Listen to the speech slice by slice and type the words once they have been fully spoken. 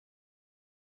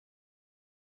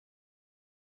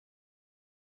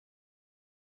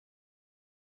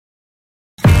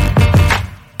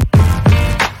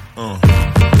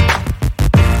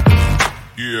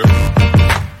Yeah.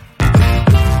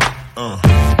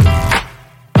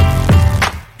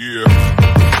 Yeah.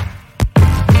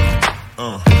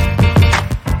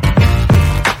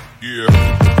 Yeah.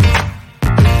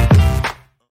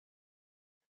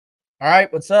 All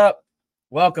right, what's up?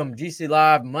 Welcome, GC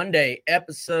Live Monday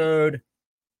episode.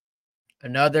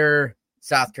 Another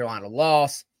South Carolina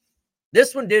loss.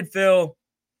 This one did feel,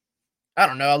 I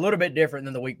don't know, a little bit different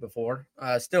than the week before.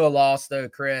 Still a loss, though,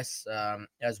 Chris,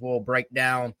 as we'll break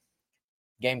down.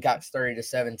 Gamecocks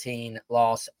 30-17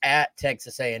 loss at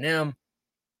Texas A&M.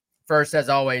 First, as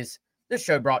always, this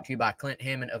show brought to you by Clint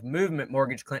Hammond of Movement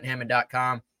Mortgage,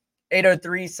 ClintHammond.com,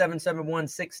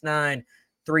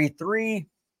 803-771-6933.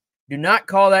 Do not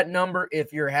call that number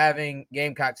if you're having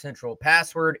Gamecock Central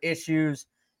password issues.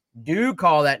 Do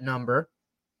call that number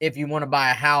if you want to buy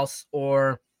a house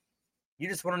or you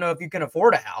just want to know if you can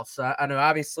afford a house. I know,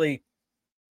 obviously,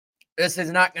 this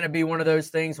is not going to be one of those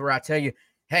things where I tell you,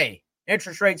 hey,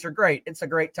 interest rates are great. It's a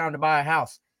great time to buy a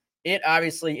house. It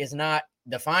obviously is not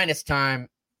the finest time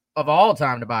of all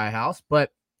time to buy a house,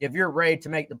 but if you're ready to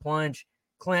make the plunge,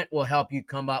 Clint will help you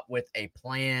come up with a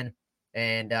plan.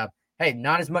 And, hey,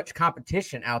 not as much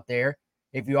competition out there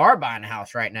if you are buying a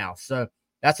house right now. So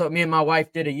that's what me and my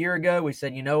wife did a year ago. We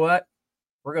said, you know what?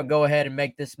 We're going to go ahead and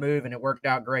make this move, and it worked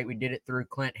out great. We did it through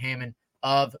Clint Hammond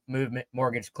of Movement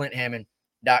Mortgage,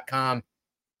 ClintHammond.com.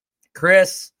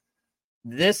 Chris,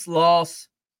 this loss,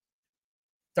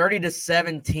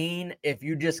 30-17, if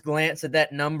you just glance at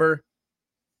that number,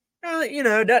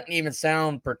 it doesn't even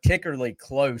sound particularly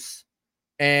close.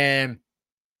 And,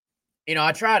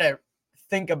 I try to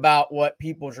think about what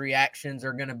people's reactions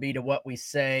are going to be to what we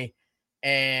say.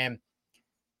 And,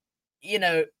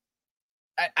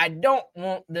 I don't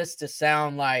want this to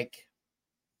sound like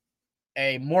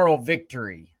a moral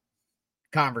victory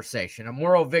conversation, a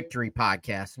moral victory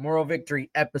podcast, moral victory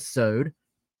episode.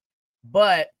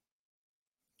 But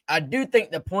I do think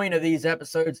the point of these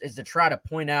episodes is to try to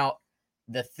point out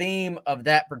the theme of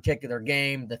that particular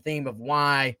game, the theme of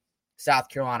why South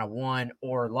Carolina won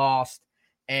or lost.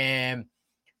 And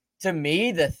to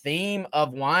me, the theme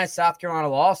of why South Carolina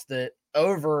lost, the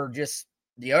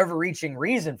overreaching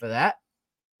reason for that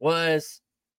was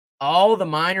all the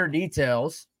minor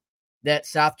details that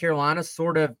South Carolina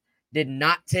sort of did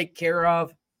not take care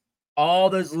of, all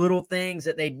those little things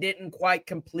that they didn't quite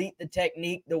complete the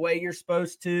technique the way you're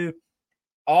supposed to,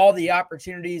 all the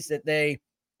opportunities that they,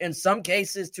 in some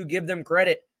cases, to give them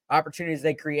credit, opportunities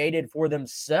they created for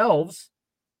themselves,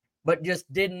 but just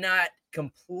did not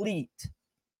complete,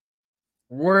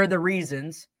 were the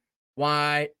reasons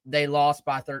why they lost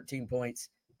by 13 points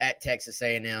at Texas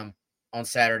A&M on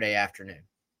Saturday afternoon.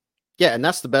 Yeah, and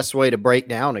that's the best way to break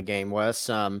down a game, Wes.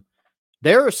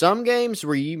 There are some games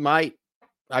where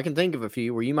I can think of a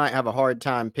few where you might have a hard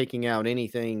time picking out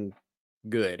anything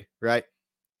good, right?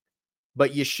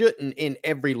 But you shouldn't, in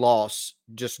every loss,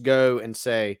 just go and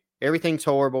say, everything's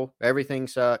horrible, everything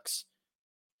sucks,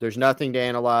 there's nothing to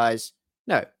analyze.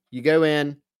 No, you go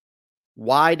in,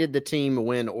 why did the team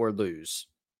win or lose?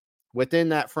 Within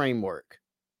that framework,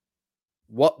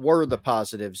 what were the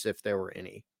positives, if there were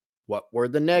any? What were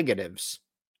the negatives,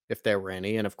 if there were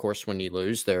any? And of course, when you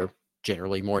lose, there are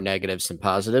generally more negatives than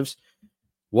positives.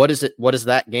 What does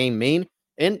that game mean?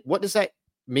 And what does that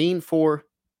mean for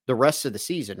the rest of the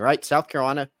season, right? South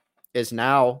Carolina is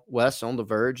now, Wes, on the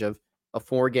verge of a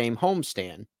 4-game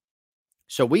homestand.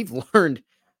 So we've learned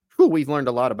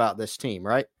a lot about this team,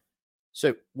 right?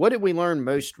 So what did we learn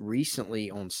most recently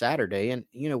on Saturday? And,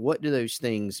 what do those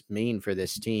things mean for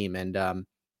this team? And,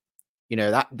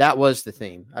 that was the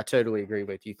theme. I totally agree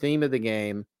with you. Theme of the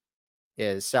game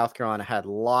is South Carolina had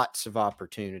lots of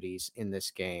opportunities in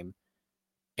this game,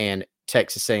 and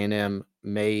Texas A&M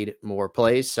made more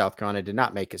plays. South Carolina did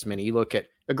not make as many. You look at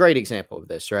a great example of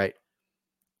this, right?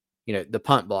 The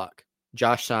punt block.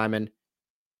 Josh Simon,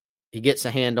 he gets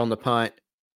a hand on the punt.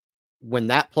 When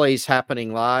that play's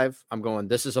happening live, I'm going,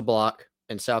 this is a block,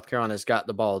 and South Carolina's got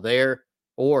the ball there.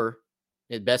 Or,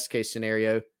 in best case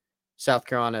scenario, South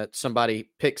Carolina, somebody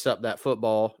picks up that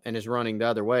football and is running the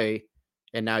other way,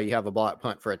 and now you have a block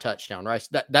punt for a touchdown, right?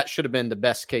 So that should have been the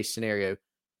best case scenario.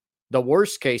 The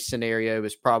worst case scenario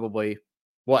is probably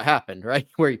what happened, right?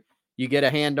 Where you get a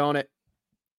hand on it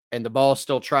and the ball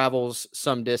still travels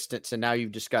some distance, and now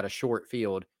you've just got a short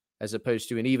field as opposed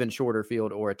to an even shorter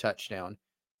field or a touchdown.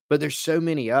 But there's so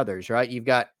many others, right? You've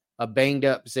got a banged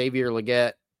up Xavier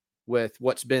Leggett with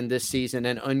what's been this season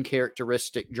an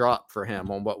uncharacteristic drop for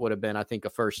him on what would have been, I think, a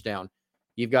first down.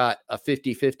 You've got a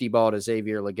 50-50 ball to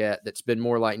Xavier Leggett that's been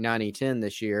more like 90-10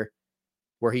 this year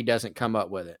where he doesn't come up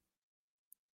with it.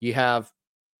 You have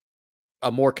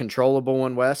a more controllable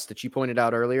one, Wes, that you pointed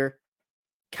out earlier.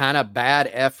 Kind of bad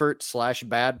effort /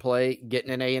 bad play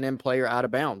getting an A&M player out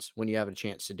of bounds when you have a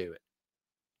chance to do it.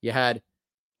 You had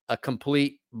a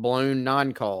complete blown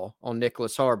non-call on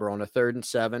Nicholas Harbor on a 3rd and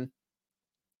 7.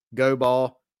 Go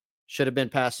ball. Should have been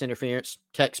pass interference.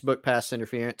 Textbook pass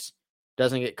interference.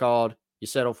 Doesn't get called. You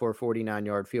settle for a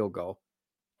 49-yard field goal.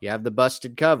 You have the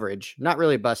busted coverage. Not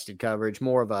really busted coverage.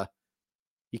 More of a,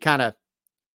 you kind of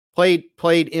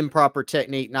played improper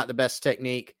technique, not the best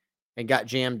technique, and got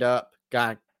jammed up.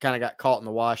 Kind of got caught in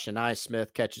the wash, and Ice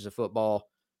Smith catches a football,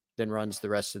 then runs the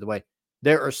rest of the way.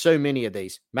 There are so many of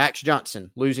these. Max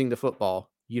Johnson losing the football.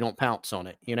 You don't pounce on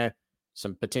it.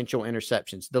 Some potential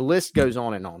interceptions. The list goes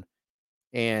on and on.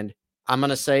 And I'm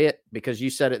going to say it because you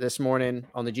said it this morning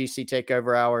on the GC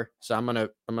Takeover Hour. So I'm going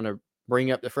to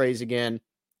bring up the phrase again.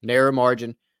 Narrow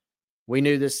margin. We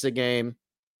knew this is a game.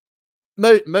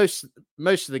 Most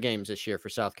of the games this year for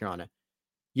South Carolina,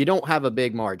 you don't have a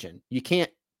big margin. You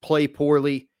can't play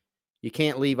poorly. You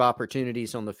can't leave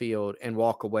opportunities on the field and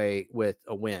walk away with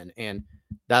a win. And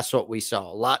that's what we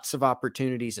saw. Lots of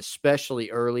opportunities, especially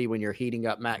early when you're heating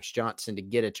up Max Johnson to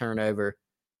get a turnover.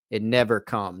 It never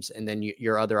comes. And then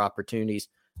your other opportunities,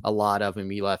 a lot of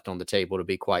them you left on the table, to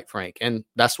be quite frank. And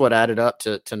that's what added up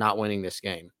to not winning this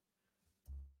game.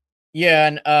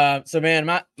 Yeah, and so man,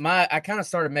 I kind of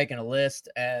started making a list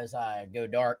as I go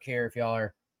dark here. If y'all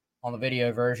are on the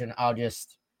video version, I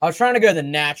was trying to go the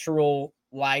natural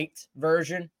light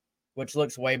version, which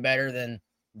looks way better than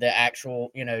the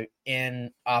actual,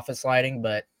 in office lighting,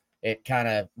 but it kind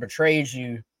of betrays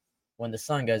you when the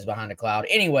sun goes behind a cloud.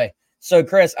 Anyway, so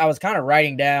Chris, I was kind of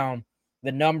writing down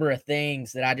the number of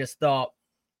things that I just thought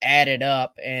added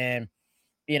up, and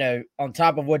on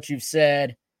top of what you've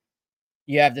said,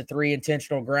 you have the 3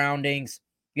 intentional groundings.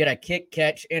 You had a kick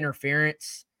catch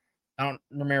interference. I don't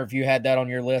remember if you had that on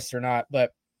your list or not,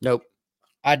 but nope.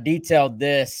 I detailed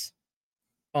this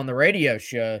on the radio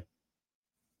show.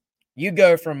 You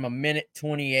go from a minute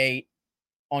 28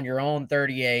 on your own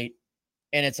 38,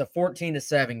 and it's a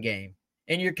 14-7 game.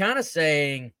 And you're kind of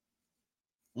saying,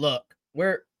 look,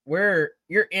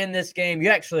 you're in this game. You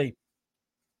actually,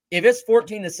 if it's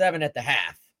 14-7 at the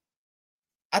half,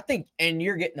 I think, and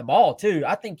you're getting the ball too,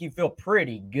 I think you feel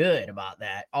pretty good about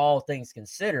that, all things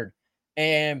considered.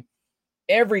 And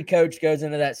every coach goes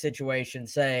into that situation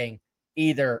saying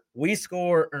either we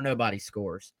score or nobody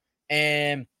scores.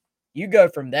 And you go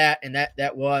from that, and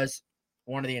that was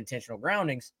one of the intentional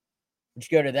groundings. But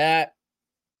you go to that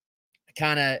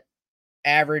kind of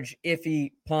average,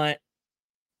 iffy punt,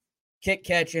 kick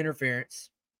catch interference.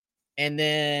 And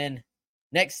then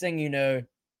next thing you know,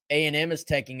 A&M is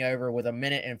taking over with 1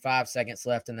 minute and 5 seconds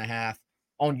left in the half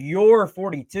on your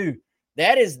 42.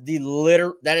 That is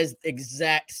that is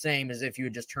exact same as if you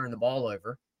had just turned the ball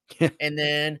over. And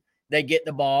then they get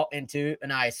the ball into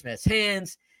Anais Smith's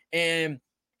hands. And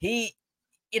he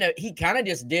kind of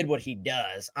just did what he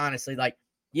does, honestly. Like,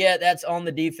 yeah, that's on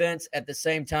the defense. At the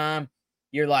same time,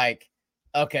 you're like,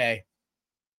 okay,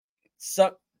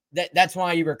 so that's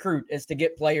why you recruit, is to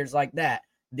get players like that.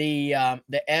 The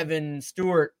Evan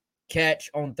Stewart catch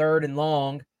on 3rd and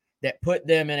long that put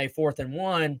them in a 4th and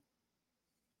 1.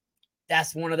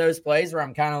 That's one of those plays where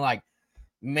I'm kind of like,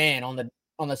 man,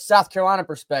 on the South Carolina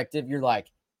perspective, you're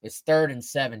like, it's 3rd and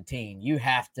 17. You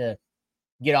have to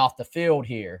get off the field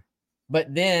here.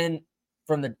 But then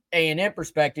from the A&M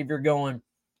perspective, you're going,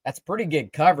 that's pretty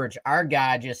good coverage. Our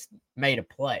guy just made a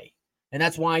play. And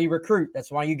that's why you recruit.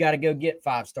 That's why you got to go get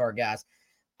 5-star guys.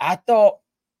 I thought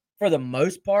for the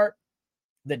most part,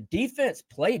 the defense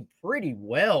played pretty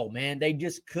well, man. They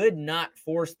just could not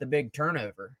force the big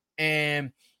turnover.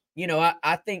 And,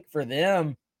 I think for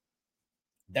them,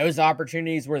 those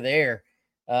opportunities were there.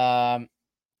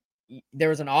 There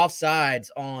was an offsides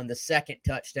on the second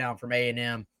touchdown from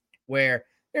A&M where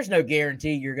there's no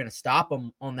guarantee you're going to stop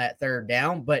them on that 3rd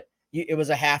down, but it was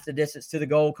a half the distance to the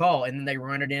goal call, and then they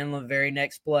run it in the very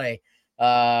next play.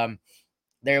 There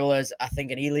was, I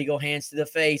think, an illegal hands to the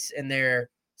face in there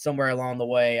somewhere along the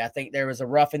way. I think there was a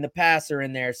roughing the passer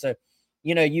in there. So,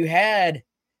 you had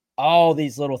all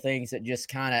these little things that just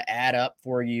kind of add up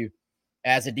for you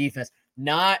as a defense.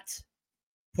 Not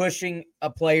pushing a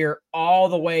player all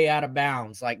the way out of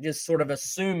bounds, like just sort of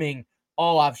assuming,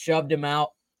 oh, I've shoved him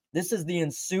out. This is the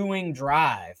ensuing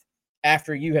drive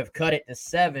after you have cut it to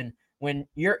 7 when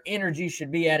your energy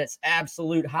should be at its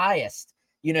absolute highest.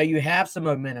 You have some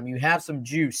momentum, you have some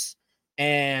juice.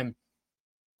 And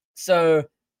so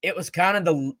it was kind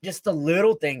of just the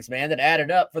little things, man, that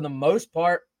added up. For the most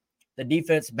part, the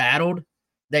defense battled.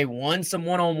 They won some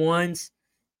one-on-ones.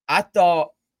 I thought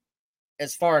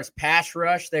as far as pass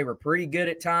rush, they were pretty good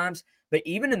at times. But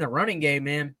even in the running game,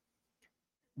 man,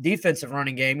 defensive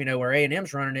running game, where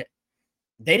A&M's running it,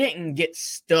 they didn't get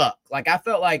stuck. Like, I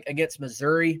felt like against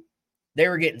Missouri, they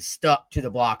were getting stuck to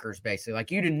the blockers, basically.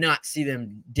 Like, you did not see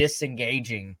them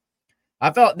disengaging.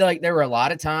 I felt like there were a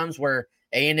lot of times where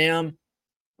A&M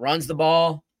runs the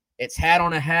ball, it's hat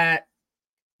on a hat.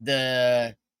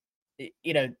 The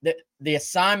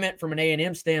assignment from an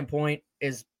A&M standpoint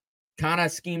is kind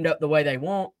of schemed up the way they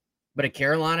want, but a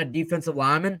Carolina defensive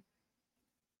lineman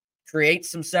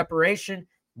creates some separation,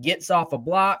 gets off a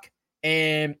block,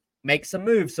 and makes a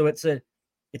move. So it's a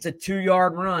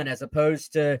 2-yard run as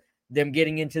opposed to them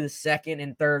getting into the second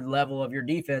and third level of your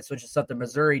defense, which is something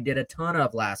Missouri did a ton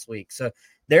of last week. So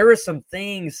there are some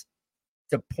things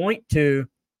to point to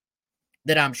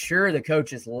that I'm sure the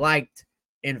coaches liked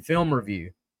in film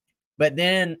review. But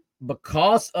then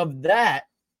because of that,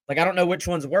 like, I don't know which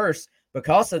one's worse.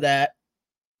 Because of that,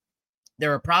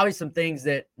 there were probably some things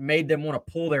that made them want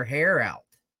to pull their hair out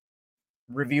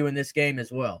reviewing this game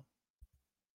as well.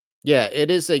 Yeah,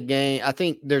 it is a game. I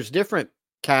think there's different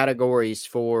categories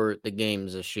for the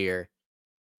games this year.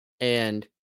 And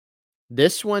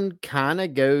this one kind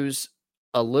of goes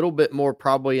a little bit more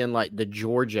probably in like the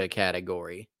Georgia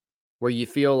category, where you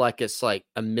feel like it's like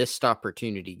a missed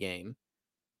opportunity game.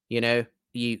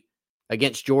 You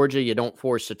against Georgia, you don't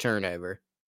force a turnover.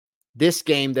 This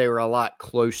game, they were a lot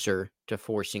closer to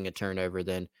forcing a turnover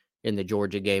than in the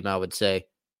Georgia game, I would say.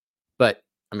 But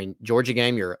I mean, Georgia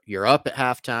game, you're up at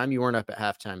halftime. You weren't up at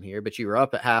halftime here, but you were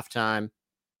up at halftime.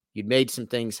 You'd made some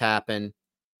things happen.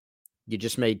 You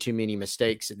just made too many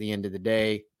mistakes at the end of the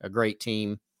day. A great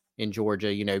team in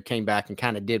Georgia, came back and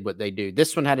kind of did what they do.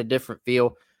 This one had a different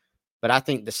feel, but I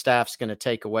think the staff's going to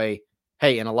take away,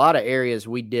 hey, in a lot of areas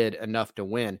we did enough to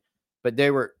win. But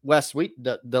they were, Wes,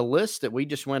 the list that we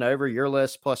just went over, your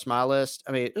list plus my list,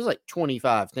 I mean, it was like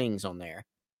 25 things on there.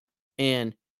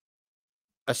 And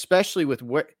especially with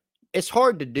where it's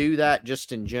hard to do that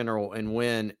just in general and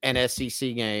win an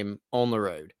SEC game on the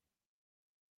road,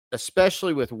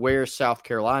 especially with where South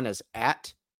Carolina's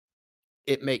at.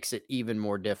 It makes it even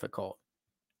more difficult.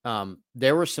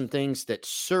 There were some things that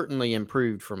certainly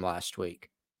improved from last week.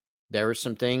 There were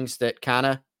some things that kind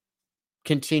of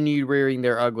continued rearing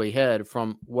their ugly head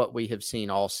from what we have seen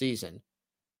all season.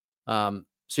 So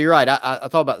you're right. I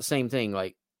thought about the same thing.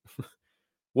 Like,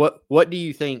 what do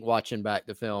you think watching back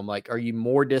the film? Like, are you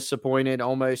more disappointed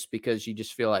almost because you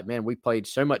just feel like, man, we played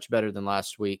so much better than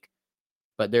last week,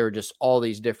 but there were just all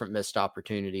these different missed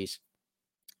opportunities.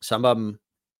 Some of them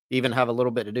even have a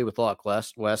little bit to do with luck,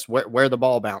 Wes, where the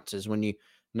ball bounces when you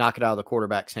knock it out of the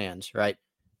quarterback's hands, right?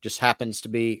 Just happens to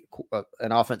be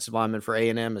an offensive lineman for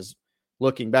A&M is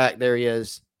looking back. There he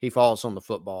is. He falls on the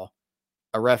football.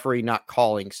 A referee not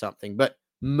calling something. But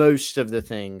most of the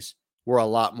things were a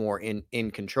lot more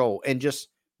in control and just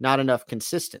not enough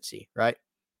consistency, right?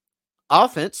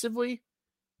 Offensively,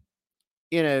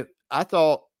 I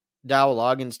thought Dowell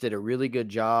Loggins did a really good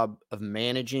job of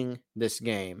managing this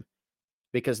game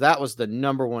because that was the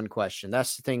number one question.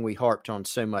 That's the thing we harped on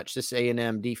so much. This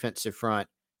A&M defensive front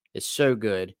is so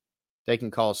good. They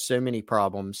can cause so many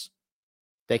problems.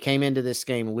 They came into this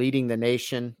game leading the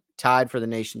nation, tied for the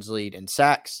nation's lead in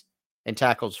sacks and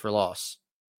tackles for loss.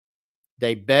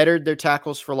 They bettered their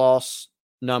tackles for loss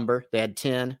number. They had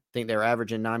 10. I think they were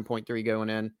averaging 9.3 going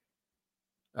in.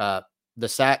 The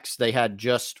sacks, they had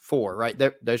just 4, right?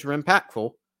 Those were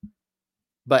impactful.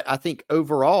 But I think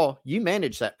overall, you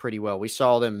managed that pretty well. We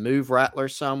saw them move Rattler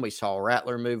some. We saw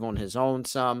Rattler move on his own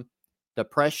some. The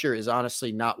pressure is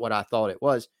honestly not what I thought it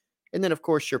was. And then, of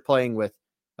course, you're playing with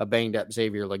a banged-up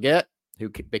Xavier Legette, who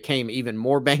became even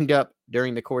more banged up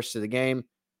during the course of the game.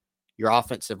 Your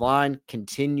offensive line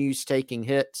continues taking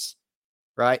hits,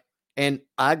 right? And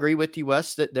I agree with you,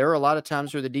 Wes, that there are a lot of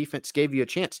times where the defense gave you a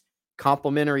chance.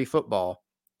 Complementary football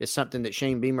is something that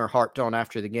Shane Beamer harped on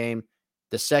after the game.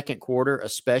 The second quarter,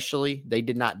 especially, they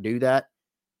did not do that.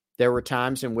 There were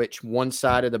times in which one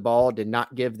side of the ball did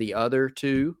not give the other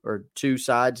two, or two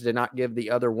sides did not give the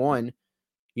other one,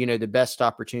 the best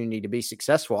opportunity to be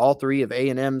successful. All 3 of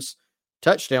A&M's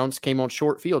touchdowns came on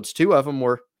short fields. 2 of them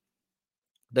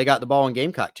they got the ball in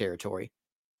Gamecock territory.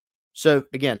 So,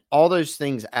 again, all those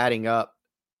things adding up,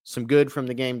 some good from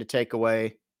the game to take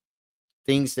away,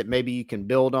 things that maybe you can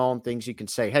build on, things you can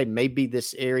say, hey, maybe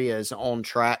this area is on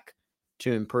track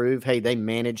to improve. Hey, they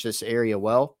manage this area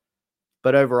well.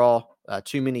 But overall,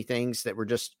 too many things that were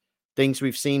just things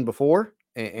we've seen before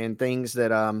and things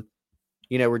that,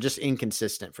 were just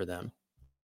inconsistent for them.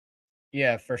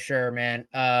 Yeah, for sure, man.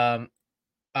 All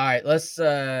right, let's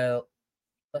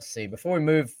see. Before we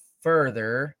move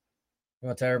further, you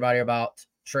want to tell everybody about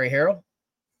Trey Harrell?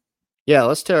 Yeah,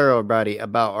 let's tell everybody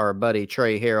about our buddy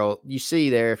Trey Harrell. You see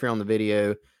there, if you're on the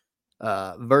video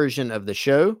version of the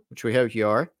show, which we hope you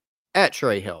are, at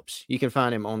Trey Helps. You can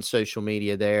find him on social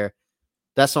media there.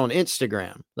 That's on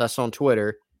Instagram. That's on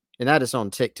Twitter. And that is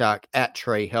on TikTok at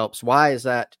Trey Helps. Why is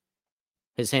that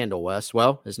his handle, Wes?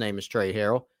 Well, his name is Trey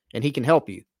Harrell, and he can help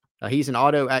you. He's an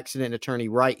auto accident attorney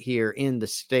right here in the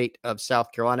state of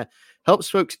South Carolina. Helps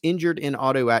folks injured in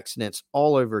auto accidents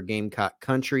all over Gamecock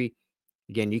country.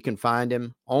 Again, you can find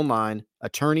him online,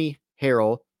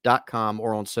 attorneyharrell.com,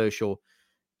 or on social,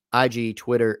 IG,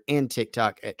 Twitter, and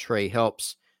TikTok at Trey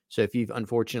Helps. So if you've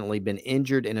unfortunately been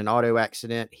injured in an auto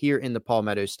accident here in the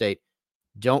Palmetto State,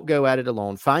 don't go at it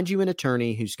alone. Find you an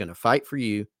attorney who's going to fight for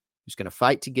you, who's going to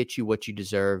fight to get you what you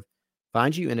deserve.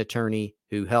 Find you an attorney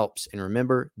who helps. And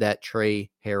remember that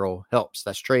Trey Harrell helps.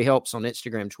 That's Trey Helps on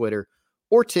Instagram, Twitter,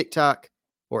 or TikTok,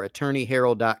 or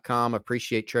attorneyharrell.com.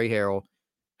 Appreciate Trey Harrell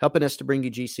helping us to bring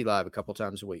you GC Live a couple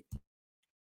times a week.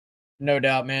 No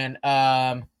doubt, man.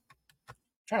 Trying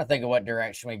to think of what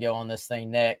direction we go on this thing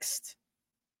next.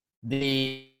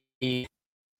 The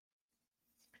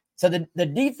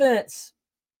defense,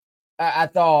 I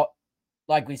thought,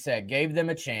 like we said, gave them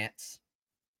a chance.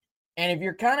 And if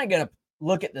you're kind of going to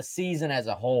look at the season as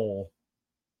a whole,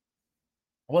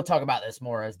 we'll talk about this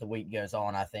more as the week goes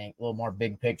on, I think, a little more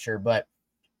big picture. But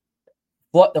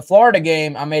the Florida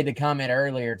game, I made the comment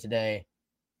earlier today,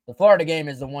 the Florida game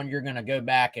is the one you're going to go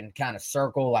back and kind of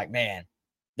circle like, man,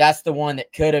 that's the one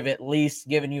that could have at least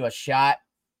given you a shot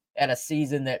at a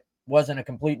season that wasn't a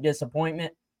complete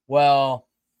disappointment. Well,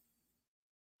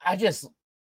 I just –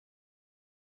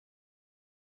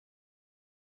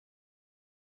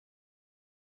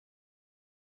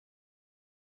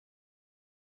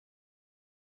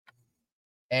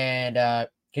 and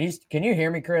can you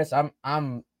hear me, Chris?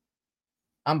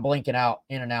 I'm blinking out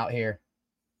in and out here.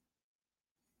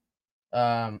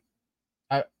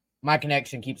 My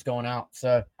connection keeps going out,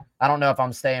 so I don't know if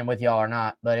I'm staying with y'all or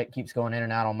not, but it keeps going in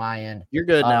and out on my end. You're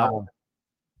good now.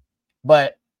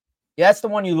 But that's the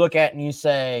one you look at and you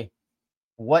say,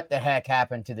 what the heck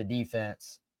happened to the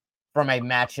defense from a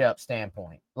matchup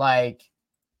standpoint? Like,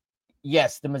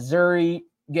 yes, the Missouri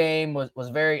game was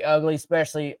very ugly,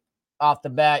 especially off the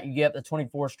bat. You get the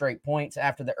 24 straight points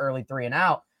after the early 3 and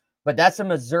out, but that's a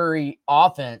Missouri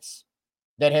offense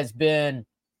that has been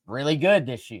really good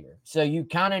this year. So you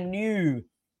kind of knew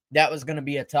that was going to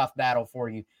be a tough battle for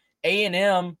you.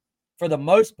 A&M, for the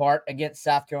most part, against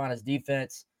South Carolina's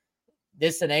defense,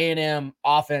 this is an A&M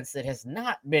offense that has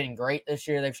not been great this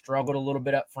year. They've struggled a little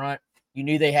bit up front. You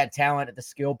knew they had talent at the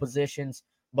skill positions,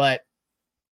 but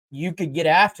you could get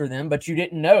after them, but you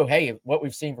didn't know, hey, what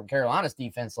we've seen from Carolina's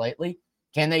defense lately,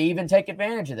 can they even take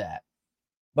advantage of that?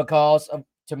 Because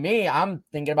to me, I'm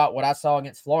thinking about what I saw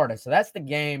against Florida. So that's the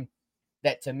game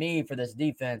that, to me, for this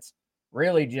defense,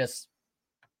 really just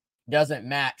doesn't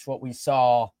match what we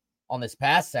saw on this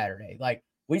past Saturday. Like,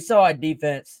 we saw a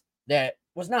defense that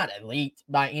was not elite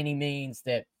by any means,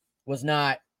 that was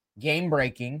not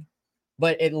game-breaking,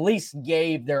 but at least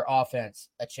gave their offense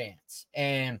a chance.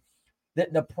 And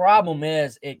the problem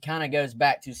is, it kind of goes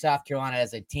back to South Carolina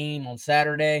as a team on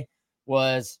Saturday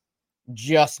was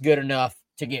just good enough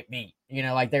to get beat. You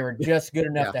know, like they were just good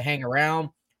enough to hang around,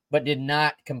 but did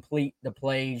not complete the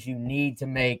plays you need to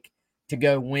make to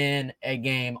go win a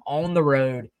game on the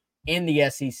road in the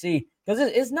SEC. Because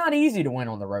it's not easy to win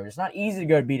on the road. It's not easy to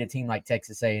go beat a team like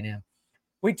Texas A&M.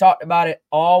 We talked about it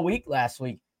all week last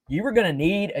week. You were going to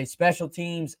need a special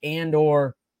teams and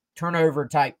or turnover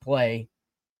type play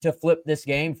to flip this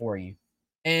game for you.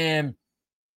 And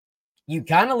you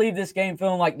kind of leave this game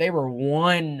feeling like they were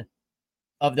one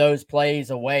of those plays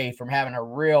away from having a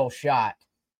real shot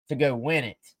to go win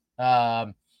it.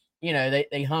 You know,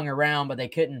 they hung around, but they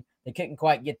couldn't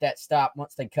quite get that stop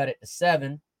once they cut it to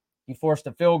 7. You forced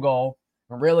a field goal,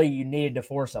 and really you needed to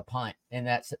force a punt in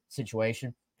that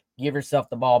situation. Give yourself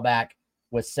the ball back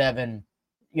with 7,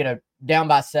 you know, down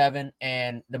by 7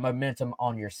 and the momentum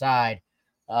on your side.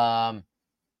 The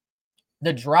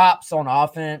drops on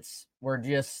offense were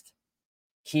just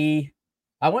key.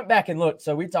 I went back and looked.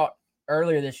 So we talked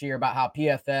earlier this year about how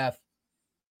PFF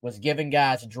was giving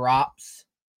guys drops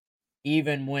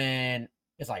even when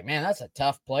it's like, man, that's a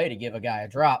tough play to give a guy a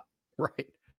drop. Right.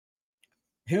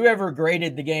 Whoever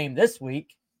graded the game this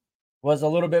week was a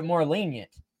little bit more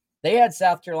lenient. They had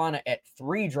South Carolina at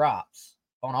 3 drops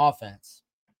on offense,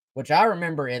 which I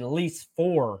remember at least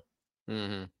 4.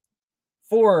 Mm-hmm.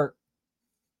 4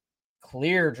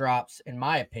 clear drops, in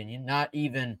my opinion, not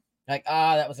even like,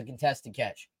 that was a contested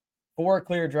catch. 4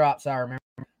 clear drops, I remember.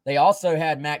 They also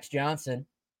had Max Johnson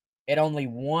at only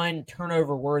 1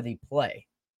 turnover-worthy play.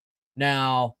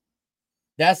 Now,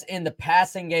 That's in the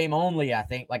passing game only, I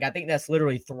think. Like, I think that's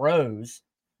literally throws.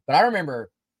 But I remember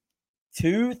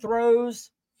 2 throws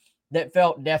that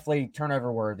felt definitely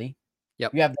turnover worthy.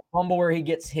 Yep. You have the fumble where he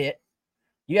gets hit.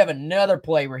 You have another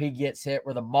play where he gets hit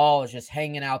where the ball is just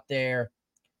hanging out there,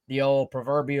 the old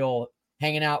proverbial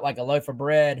hanging out like a loaf of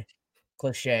bread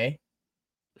cliche.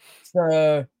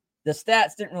 So the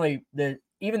stats didn't really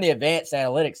even the advanced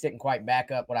analytics didn't quite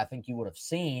back up what I think you would have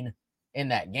seen in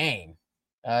that game.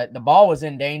 The ball was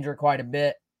in danger quite a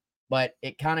bit, but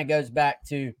it kind of goes back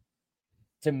to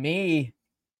me,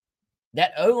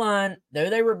 that O-line, though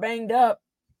they were banged up,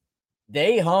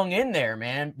 they hung in there,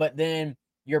 man. But then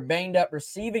your banged up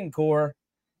receiving core,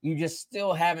 you just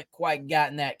still haven't quite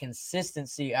gotten that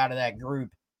consistency out of that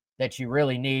group that you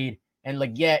really need. And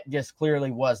Leggett just clearly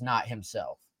was not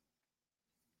himself.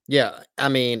 Yeah, I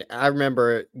mean, I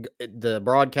remember the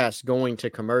broadcast going to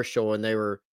commercial and they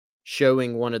were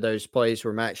showing one of those plays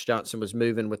where Max Johnson was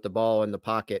moving with the ball in the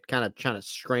pocket, kind of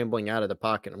scrambling out of the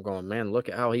pocket. I'm going, man, look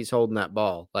at how he's holding that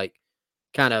ball. Like,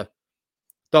 kind of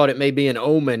thought it may be an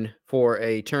omen for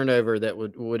a turnover that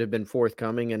would have been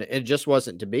forthcoming, and it just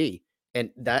wasn't to be.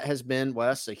 And that has been,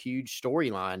 Wes, a huge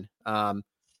storyline.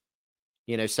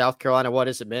 South Carolina, what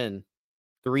has it been?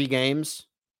 3 games,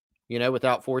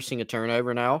 without forcing a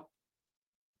turnover now.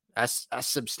 That's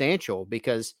substantial,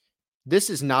 because this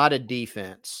is not a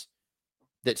defense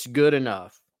that's good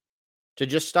enough to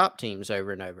just stop teams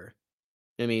over and over.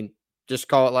 I mean, just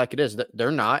call it like it is.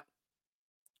 They're not.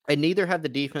 And neither have the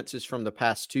defenses from the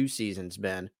past 2 seasons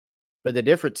been. But the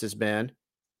difference has been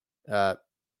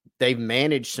they've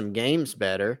managed some games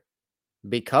better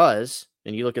because,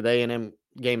 and you look at the A&M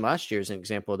game last year as an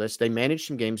example of this, they managed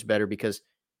some games better because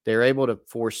they're able to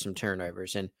force some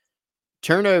turnovers. And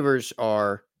turnovers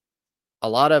are, a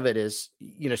lot of it is,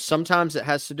 sometimes it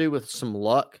has to do with some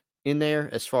luck in there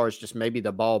as far as just maybe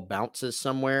the ball bounces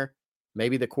somewhere.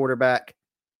 Maybe the quarterback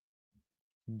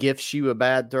gifts you a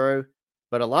bad throw.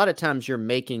 But a lot of times you're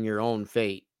making your own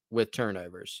fate with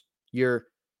turnovers. You're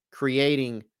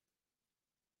creating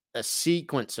a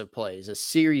sequence of plays, a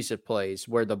series of plays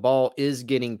where the ball is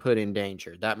getting put in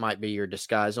danger. That might be your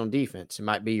disguise on defense. It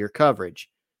might be your coverage.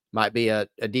 It might be a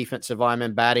defensive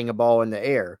lineman batting a ball in the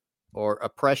air, or a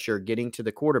pressure getting to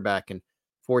the quarterback and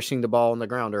forcing the ball on the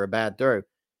ground, or a bad throw.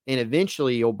 And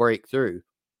eventually you'll break through.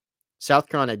 South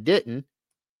Carolina didn't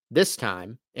this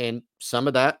time, and some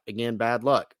of that, again, bad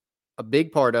luck. A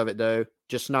big part of it, though,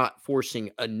 just not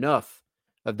forcing enough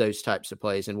of those types of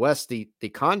plays. And Wes, the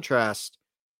contrast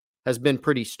has been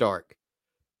pretty stark.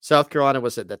 South Carolina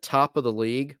was at the top of the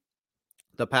league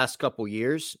the past couple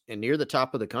years and near the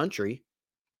top of the country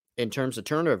in terms of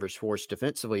turnovers forced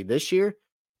defensively. This year,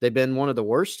 they've been one of the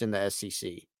worst in the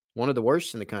SEC, one of the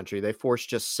worst in the country. They forced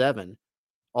just 7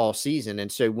 all season.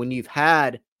 And so when you've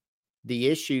had the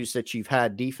issues that you've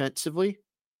had defensively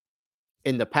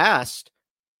in the past,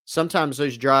 sometimes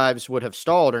those drives would have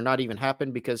stalled or not even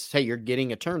happened because, hey, you're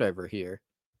getting a turnover here.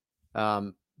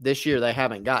 This year, they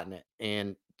haven't gotten it.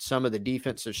 And some of the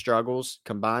defensive struggles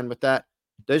combined with that,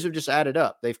 those have just added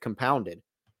up. They've compounded,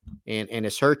 and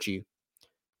it's hurt you.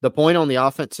 The point on the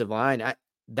offensive line,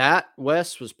 that,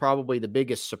 Wes, was probably the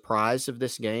biggest surprise of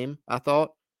this game, I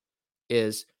thought,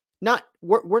 is not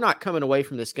we're not coming away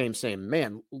from this game saying,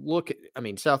 man, look,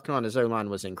 South Carolina's O-line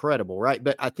was incredible, right?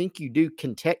 But I think you do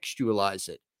contextualize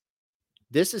it.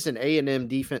 This is an A&M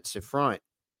defensive front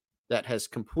that has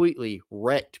completely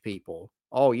wrecked people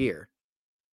all year.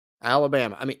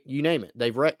 Alabama, you name it,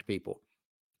 they've wrecked people.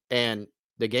 And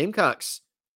the Gamecocks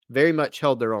very much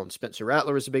held their own. Spencer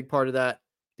Rattler was a big part of that.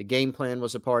 The game plan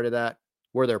was a part of that.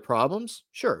 Were there problems?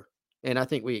 Sure. And I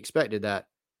think we expected that.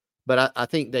 But I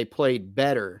think they played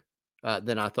better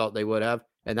than I thought they would have.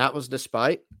 And that was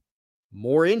despite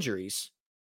more injuries.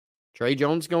 Trey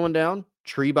Jones going down.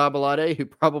 Tree Babalade, who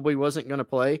probably wasn't going to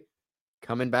play,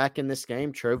 coming back in this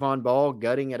game. Trovon Ball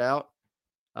gutting it out.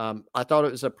 I thought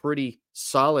it was a pretty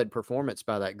solid performance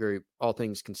by that group, all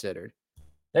things considered.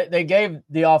 They gave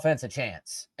the offense a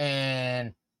chance,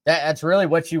 and that's really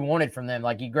what you wanted from them.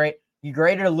 Like, you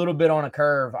graded a little bit on a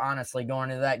curve, honestly,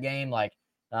 going into that game. Like,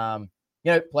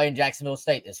 playing Jacksonville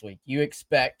State this week, you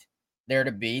expect there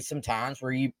to be some times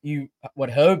where you would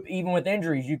hope, even with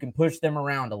injuries, you can push them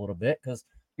around a little bit because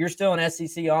you're still an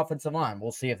SEC offensive line.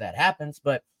 We'll see if that happens.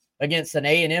 But against an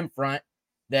A&M front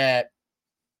that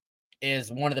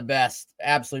is one of the best,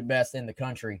 absolute best in the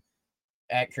country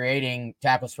at creating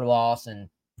tackles for loss and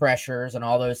pressures and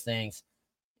all those things,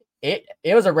 it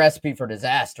was a recipe for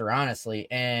disaster, honestly.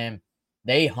 And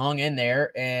they hung in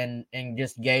there and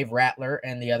just gave Rattler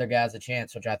and the other guys a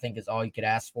chance, which I think is all you could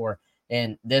ask for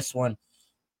in this one.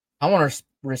 I want to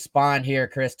respond here,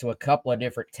 Chris, to a couple of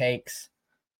different takes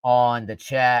on the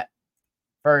chat.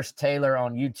 First, Taylor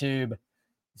on YouTube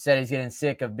said he's getting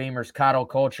sick of Beamer's coddle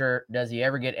culture. Does he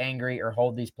ever get angry or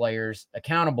hold these players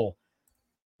accountable?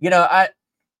 Taylor,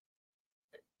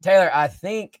 I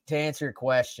think to answer your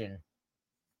question,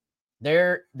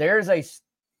 you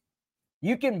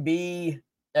can be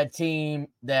a team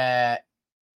that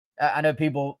I know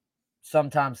people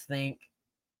sometimes trying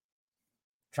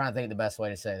to think the best way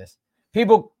to say this.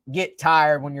 People get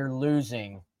tired when you're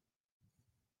losing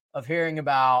of hearing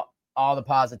about all the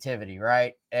positivity,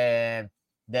 right? And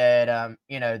that,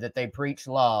 that they preach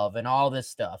love and all this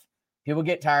stuff. People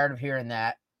get tired of hearing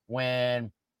that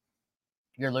when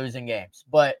you're losing games.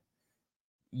 But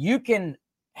you can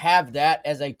have that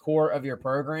as a core of your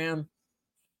program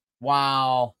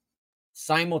while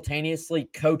simultaneously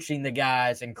coaching the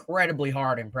guys incredibly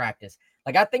hard in practice.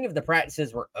 Like, I think if the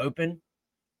practices were open,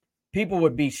 people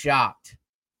would be shocked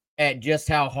at just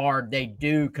how hard they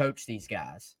do coach these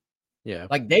guys. Yeah.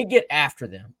 Like, they get after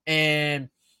them. And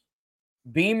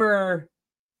Beamer,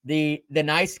 the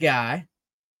nice guy,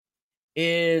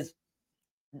 is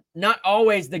not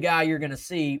always the guy you're going to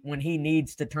see when he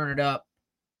needs to turn it up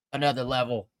another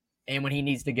level and when he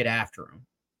needs to get after him.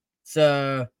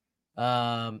 So,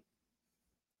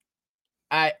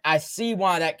 I see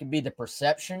why that could be the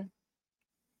perception,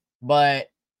 but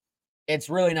it's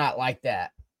really not like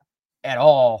that at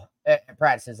all at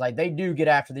practices. Like, they do get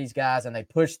after these guys and they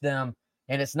push them,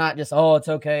 and it's not just, oh, it's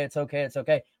okay, it's okay, it's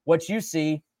okay. What you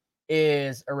see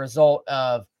is a result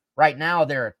of right now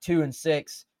they're a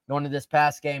 2-6 going to this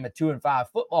past game, a 2-5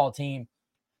 football team,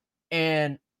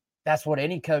 and that's what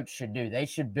any coach should do. They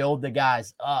should build the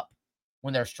guys up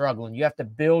when they're struggling. You have to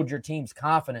build your team's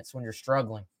confidence when you're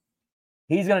struggling.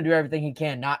 He's going to do everything he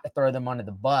can not to throw them under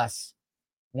the bus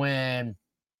when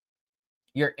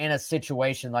you're in a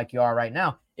situation like you are right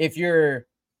now. If you're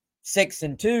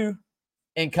 6-2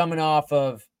 and coming off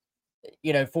of,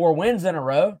 4 wins in a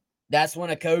row, that's when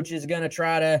a coach is going to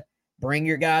try to bring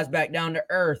your guys back down to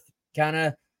earth. Kind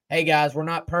of, hey guys, we're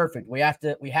not perfect. We have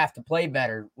to play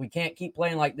better. We can't keep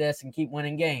playing like this and keep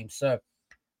winning games. So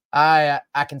I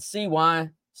can see why,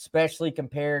 especially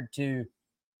compared to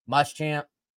Muschamp,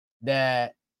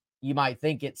 that you might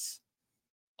think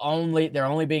they're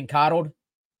only being coddled.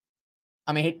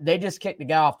 I mean, they just kicked the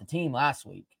guy off the team last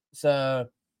week. So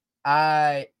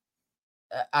I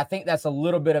think that's a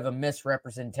little bit of a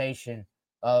misrepresentation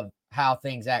of how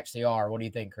things actually are. What do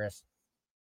you think, Chris?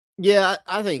 Yeah,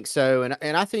 I think so.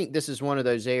 And I think this is one of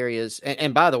those areas.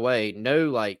 And by the way,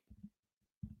 no,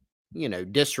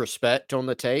 disrespect on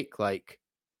the take. Like,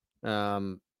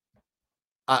 I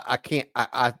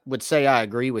would say I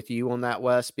agree with you on that,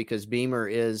 Wes, because Beamer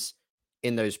is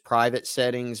in those private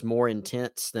settings more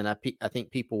intense than I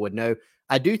think people would know.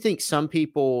 I do think some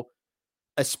people,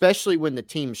 especially when the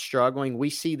team's struggling, we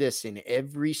see this in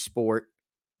every sport.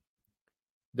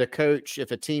 The coach,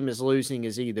 if a team is losing,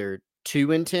 is either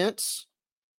too intense,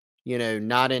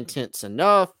 not intense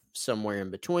enough, somewhere in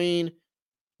between.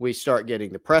 We start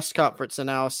getting the press conference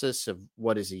analysis of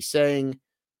what is he saying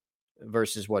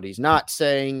versus what he's not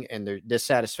saying, and their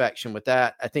dissatisfaction with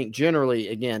that. I think generally,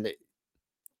 again,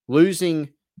 losing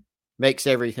makes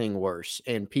everything worse,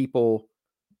 and people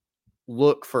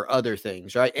look for other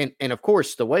things, right? And of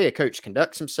course, the way a coach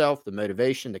conducts himself, the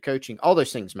motivation, the coaching, all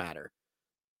those things matter.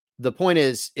 The point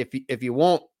is, if you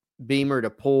want Beamer to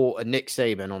pull a Nick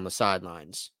Saban on the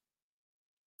sidelines,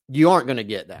 you aren't going to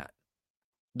get that.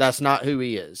 That's not who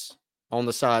he is on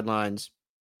the sidelines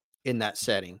in that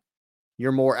setting.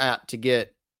 You're more apt to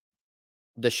get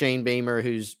the Shane Beamer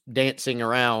who's dancing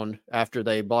around after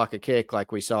they block a kick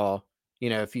like we saw,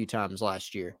 a few times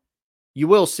last year. You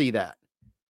will see that.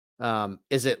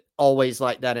 Is it always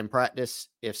like that in practice?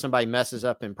 If somebody messes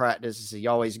up in practice, is he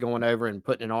always going over and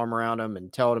putting an arm around them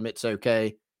and telling them it's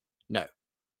okay? No.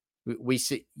 We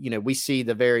see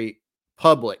the very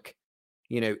public,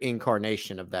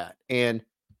 incarnation of that. And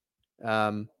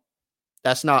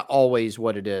that's not always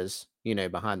what it is,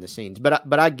 behind the scenes.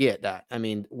 But I get that. I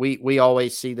mean, we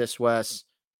always see this, Wes,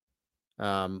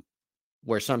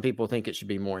 where some people think it should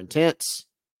be more intense.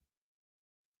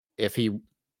 If he,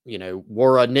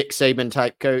 were a Nick Saban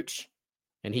type coach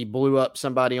and he blew up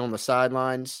somebody on the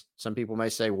sidelines, some people may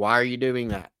say, why are you doing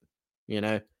that?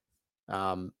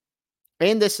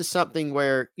 And this is something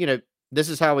where, this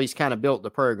is how he's kind of built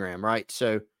the program, right?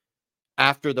 So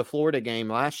after the Florida game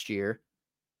last year,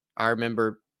 I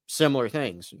remember similar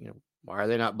things. Why are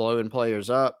they not blowing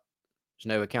players up? There's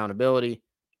no accountability.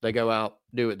 They go out,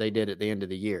 do what they did at the end of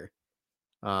the year.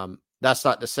 That's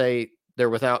not to say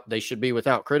they should be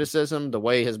without criticism. The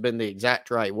way has been the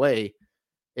exact right way.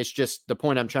 It's just the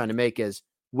point I'm trying to make is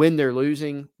when they're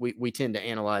losing, we tend to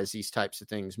analyze these types of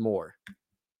things more.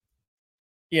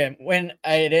 Yeah, when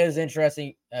it is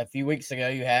interesting, a few weeks ago,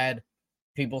 you had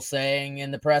people saying in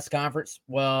the press conference,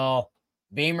 well,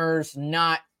 Beamer's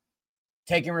not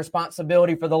taking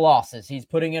responsibility for the losses. He's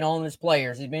putting it on his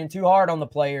players. He's being too hard on the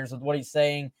players with what he's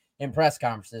saying in press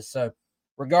conferences. So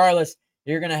regardless,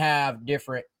 you're going to have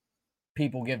different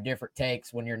people give different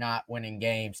takes when you're not winning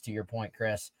games, to your point,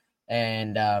 Chris.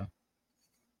 And I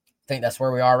think that's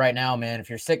where we are right now, man. If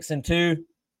you're 6-2,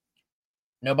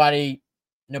 nobody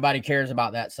cares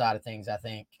about that side of things, I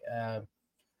think.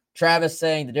 Travis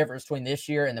saying the difference between this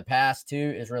year and the past two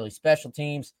is really special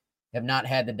teams have not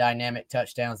had the dynamic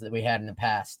touchdowns that we had in the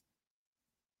past.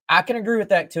 I can agree with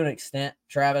that to an extent,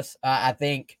 Travis. I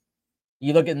think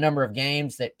you look at the number of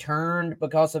games that turned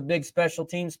because of big special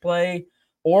teams play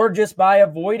or just by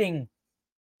avoiding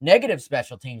negative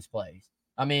special teams plays.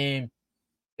 I mean,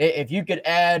 if you could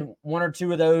add one or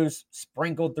two of those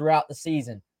sprinkled throughout the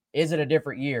season, is it a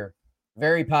different year?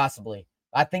 Very possibly.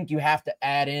 I think you have to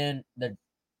add in the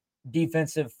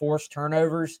defensive forced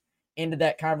turnovers into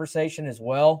that conversation as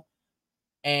well.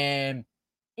 And,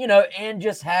 and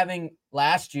just having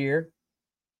last year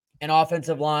an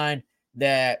offensive line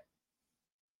that,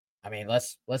 I mean,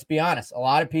 let's be honest. A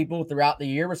lot of people throughout the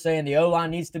year were saying the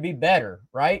O-line needs to be better,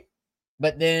 right?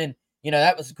 But then,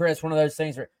 that was, Chris, one of those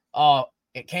things where,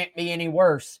 it can't be any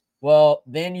worse. Well,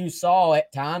 then you saw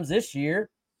at times this year,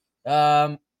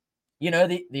 the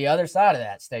other side of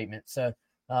that statement. So,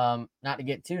 not to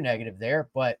get too negative there,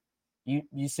 but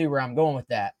you see where I'm going with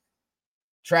that.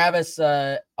 Travis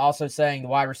also saying the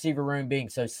wide receiver room being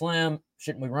so slim,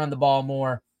 shouldn't we run the ball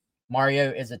more?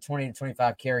 Mario is a 20 to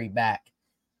 25 carry back.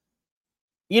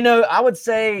 I would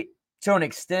say to an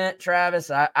extent, Travis,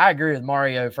 I agree with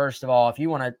Mario. First of all, if you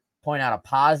want to point out a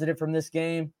positive from this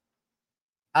game,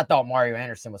 I thought Mario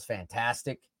Anderson was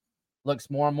fantastic. Looks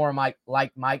more and more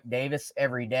like Mike Davis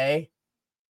every day.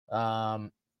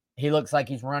 He looks like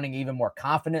he's running even more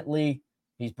confidently.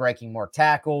 He's breaking more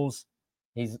tackles.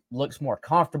 He looks more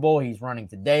comfortable. He's running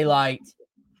to daylight.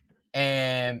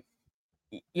 And,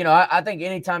 I think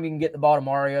anytime you can get the ball to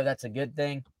Mario, that's a good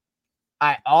thing.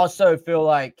 I also feel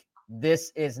like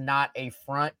this is not a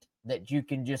front that you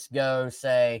can just go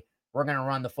say, we're going to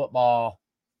run the football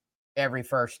every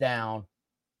first down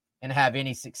and have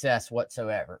any success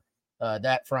whatsoever.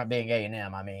 That front being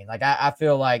A&M, I mean. I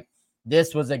feel like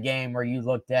this was a game where you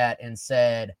looked at and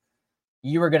said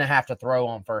you were going to have to throw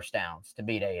on first downs to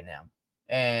beat A&M.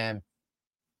 And,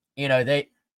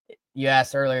 you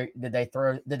asked earlier, did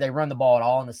they run the ball at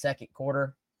all in the second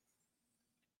quarter?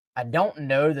 I don't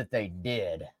know that they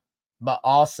did, but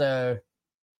also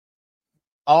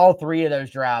all three of those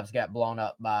drives got blown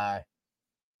up by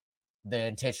the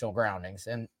intentional groundings.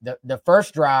 And the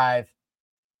first drive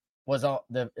was on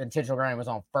the intentional grounding was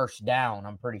on first down,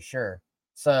 I'm pretty sure.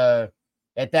 So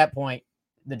at that point,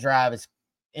 the drive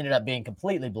ended up being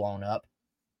completely blown up.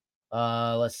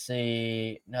 Let's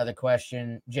see. Another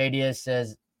question. Jay Diz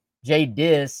says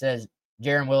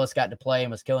Jaron Willis got to play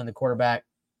and was killing the quarterback.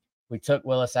 We took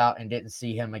Willis out and didn't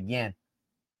see him again.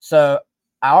 So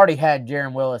I already had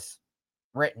Jaron Willis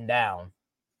written down.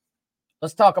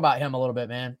 Let's talk about him a little bit,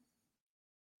 man.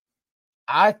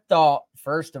 I thought,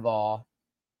 first of all,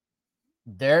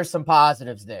 there's some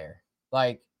positives there.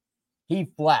 Like,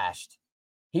 he flashed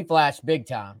big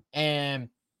time. And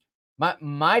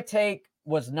my take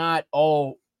was not,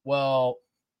 oh, well,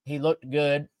 he looked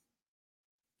good.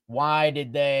 Why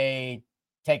did they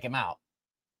take him out?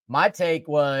 My take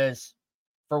was,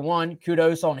 for one,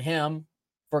 kudos on him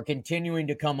for continuing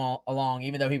to come along,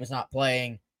 even though he was not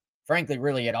playing, frankly,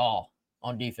 really at all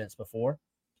on defense before.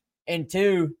 And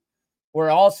two, we're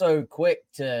also quick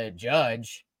to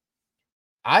judge.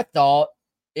 I thought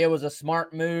it was a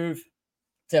smart move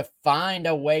to find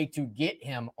a way to get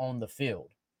him on the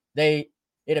field. It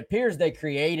appears they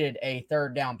created a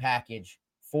third down package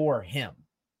for him.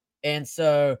 And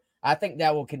so I think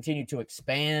that will continue to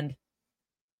expand.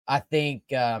 I think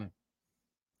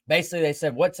basically they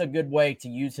said, what's a good way to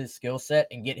use his skill set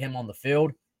and get him on the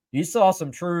field? You saw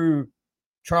some true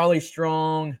Charlie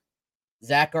Strong,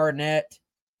 Zach Arnett,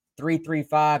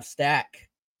 3-3-5 stack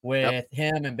with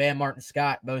him and Bam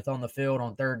Martin-Scott both on the field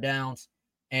on third downs.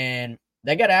 And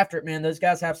they got after it, man. Those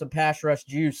guys have some pass rush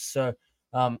juice. So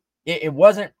it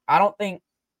wasn't, I don't think,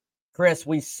 Chris,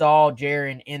 we saw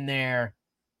Jaron in there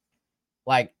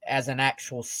like as an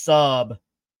actual sub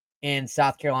in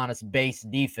South Carolina's base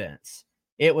defense.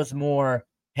 It was more,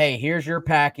 hey, here's your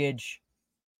package.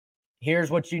 Here's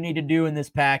what you need to do in this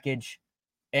package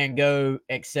and go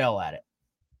excel at it.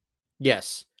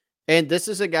 Yes. And this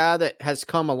is a guy that has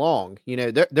come along. You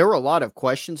know, there were a lot of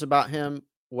questions about him,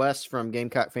 Wes, from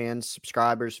Gamecock fans,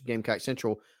 subscribers of Gamecock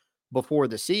Central before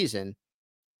the season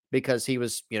because he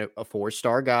was, you know, a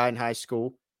 4-star guy in high school.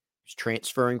 He was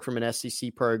transferring from an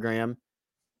SEC program.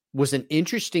 Was an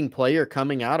interesting player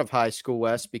coming out of high school,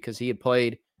 Wes, because he had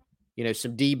played, you know,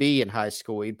 some DB in high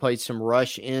school. He played some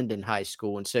rush end in high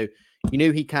school. And so you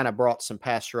knew he kind of brought some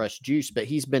pass rush juice, but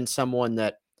he's been someone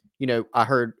that, you know, I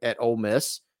heard at Ole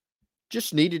Miss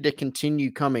just needed to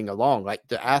continue coming along. Like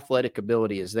the athletic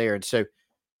ability is there. And so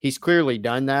he's clearly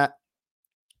done that.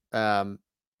 And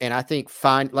I think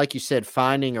like you said,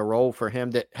 finding a role for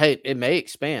him that, hey, it may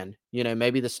expand. You know,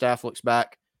 maybe the staff looks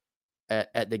back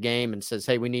at the game and says,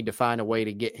 hey, we need to find a way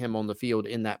to get him on the field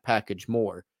in that package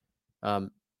more.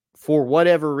 For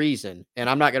whatever reason, and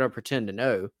I'm not going to pretend to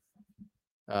know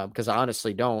because I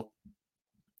honestly don't,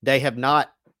 they have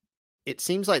not, it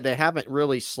seems like they haven't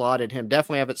really slotted him,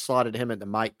 definitely haven't slotted him at the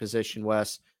Mike position,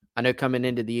 Wes. I know coming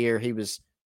into the year, he was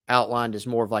outlined as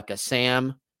more of like a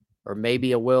Sam or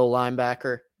maybe a Will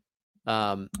linebacker.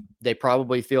 They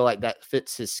probably feel like that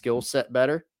fits his skill set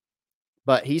better.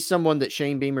 But he's someone that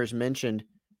Shane Beamer's mentioned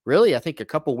really, I think, a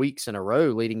couple weeks in a row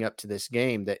leading up to this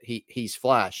game that he's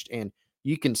flashed. And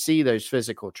you can see those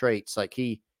physical traits. Like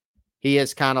he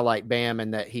is kind of like Bam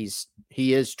in that he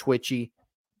is twitchy.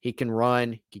 He can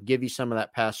run, can give you some of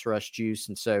that pass rush juice.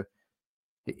 And so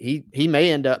he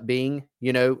may end up being,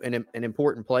 you know, an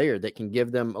important player that can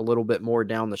give them a little bit more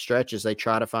down the stretch as they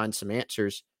try to find some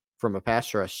answers from a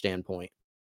pass rush standpoint.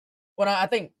 Well, I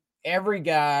think every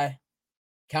guy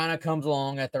kind of comes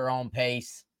along at their own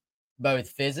pace, both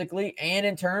physically and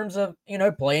in terms of, you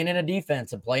know, playing in a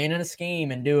defense and playing in a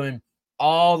scheme and doing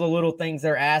all the little things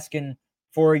they're asking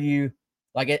for you.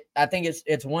 Like I think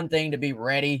it's one thing to be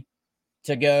ready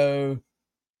to go,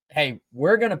 hey,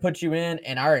 we're going to put you in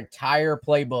and our entire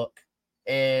playbook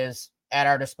is at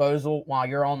our disposal while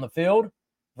you're on the field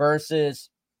versus,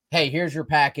 hey, here's your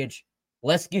package.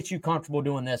 Let's get you comfortable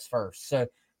doing this first. So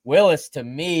Willis, to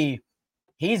me,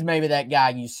 he's maybe that guy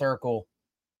you circle.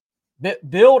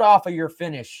 Build off of your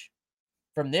finish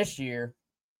from this year,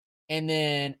 and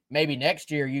then maybe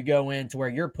next year you go into where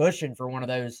you're pushing for one of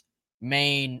those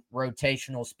main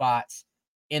rotational spots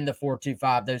in the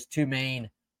 4-2-5, those two main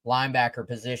linebacker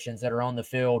positions that are on the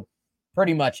field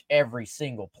pretty much every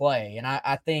single play. And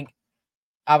I think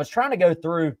I was trying to go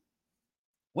through,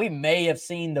 we may have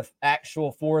seen the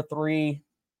actual 4-3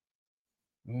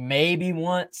 maybe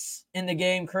once in the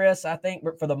game, Chris, I think,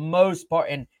 but for the most part,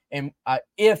 and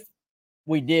if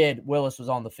we did, Willis was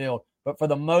on the field, but for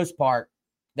the most part,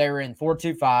 they were in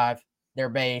 4-2-5, their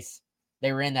base.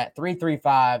 They were in that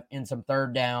 3-3-5 in some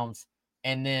third downs,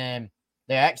 and then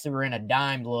they actually were in a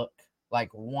dime look like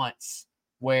once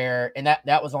where, and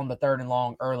that was on the 3rd and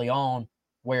long early on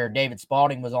where David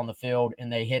Spalding was on the field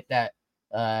and they hit that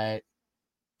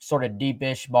sort of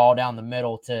deepish ball down the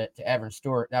middle to Evan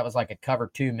Stewart. That was like a cover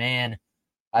 2 man.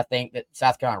 I think that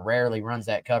South Carolina rarely runs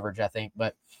that coverage, I think.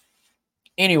 But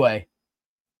anyway,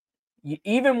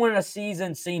 even when a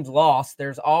season seems lost,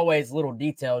 there's always little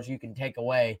details you can take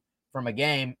away from a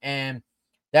game. And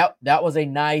that was a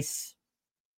nice,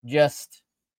 just,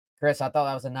 Chris, I thought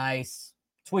that was a nice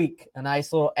tweak, a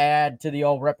nice little add to the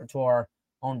old repertoire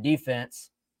on defense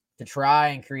to try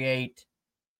and create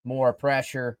more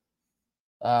pressure.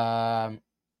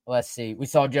 Let's see. We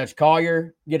saw Judge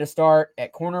Collier get a start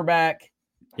at cornerback.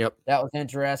 Yep. That was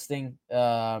interesting.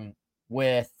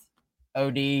 With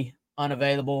OD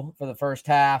unavailable for the first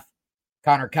half.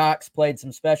 Connor Cox played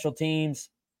some special teams.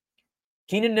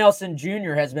 Keenan Nelson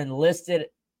Jr. has been listed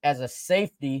as a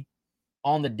safety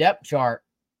on the depth chart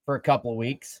for a couple of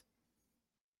weeks.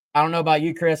 I don't know about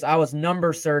you, Chris. I was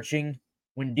number searching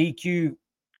when DQ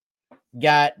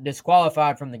got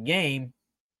disqualified from the game.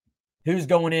 Who's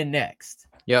going in next?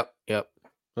 Yep. That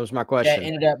was my question. That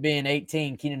ended up being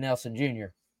 18, Keenan Nelson Jr.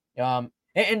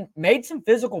 And made some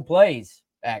physical plays,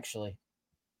 actually.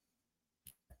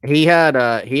 He had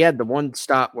the one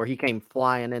stop where he came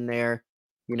flying in there,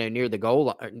 you know, near the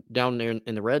goal, down there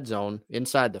in the red zone,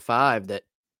 inside the 5, that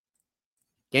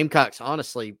Gamecocks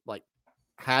honestly like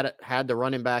had the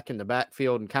running back in the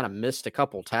backfield and kind of missed a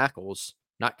couple tackles.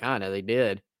 Not kind of, they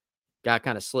did. Guy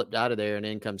kind of slipped out of there, and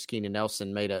in comes Keenan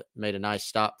Nelson, made a nice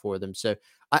stop for them. So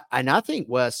I think,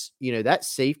 Wes, you know, that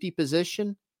safety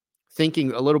position,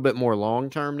 thinking a little bit more long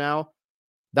term now,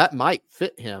 that might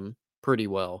fit him pretty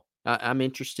well. I'm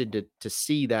interested to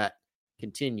see that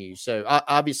continue. So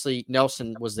obviously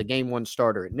Nelson was the game 1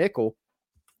 starter at nickel,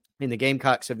 and the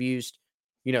Gamecocks have used,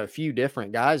 you know, a few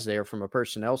different guys there from a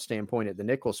personnel standpoint at the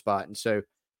nickel spot. And so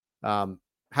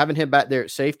having him back there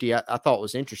at safety, I thought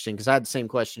was interesting because I had the same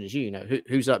question as you. You know,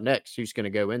 who's up next? Who's going to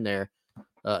go in there?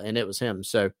 And it was him.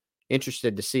 So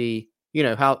interested to see, you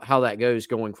know, how that goes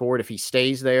going forward. If he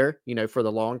stays there, you know, for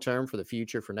the long term, for the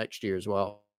future, for next year as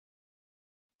well.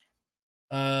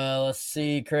 Let's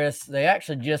see, Chris. They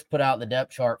actually just put out the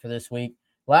depth chart for this week.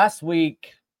 Last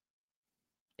week,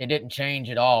 it didn't change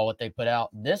at all what they put out.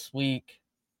 This week,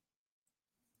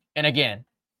 and again,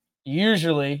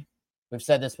 usually we've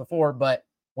said this before, but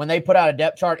when they put out a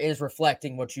depth chart, it is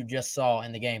reflecting what you just saw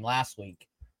in the game last week.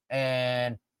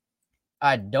 And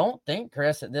I don't think,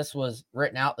 Chris, that this was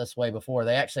written out this way before.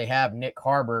 They actually have Nick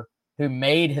Harbor, who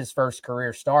made his first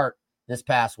career start this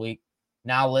past week,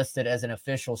 now listed as an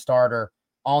official starter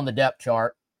on the depth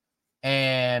chart.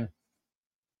 And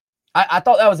I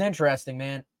thought that was interesting,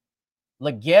 man.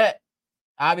 Leggett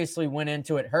obviously went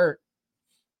into it hurt,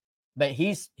 but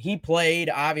he played,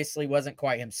 obviously wasn't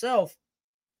quite himself.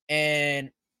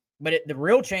 But the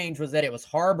real change was that it was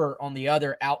Harbor on the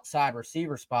other outside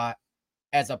receiver spot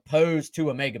as opposed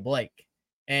to Omega Blake.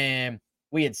 And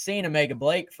we had seen Omega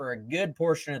Blake for a good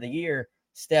portion of the year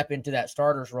step into that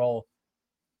starter's role.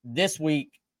 This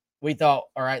week, we thought,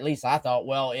 or at least I thought,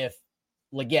 well, if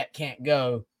Leggett can't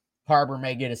go, Harbor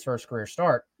may get his first career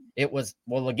start. It was,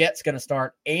 well, Leggett's going to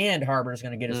start and Harbor's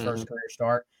going to get his first career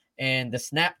start. And the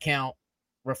snap count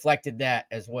reflected that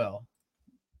as well.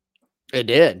 It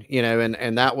did, you know,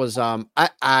 and that was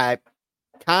I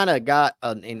kind of got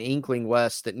an inkling,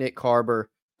 Wes, that Nick Harbor,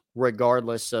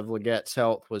 regardless of Leggett's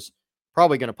health, was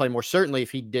probably going to play more. Certainly,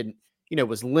 if he didn't, you know,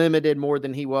 was limited more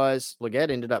than he was.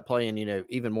 Leggett ended up playing, you know,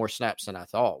 even more snaps than I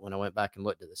thought when I went back and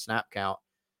looked at the snap count.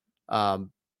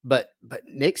 But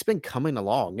Nick's been coming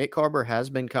along. Nick Harbor has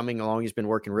been coming along. He's been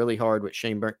working really hard, which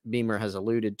Shane Beamer has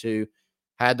alluded to.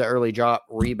 Had the early drop,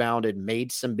 rebounded,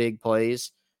 made some big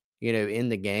plays, you know, in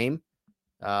the game.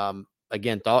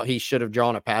 Again, thought he should have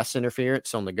drawn a pass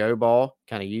interference on the go ball,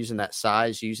 kind of using that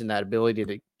size, using that ability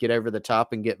to get over the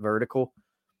top and get vertical.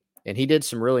 And he did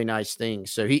some really nice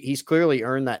things. So he's clearly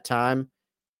earned that time.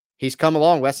 He's come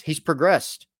along, Wes. He's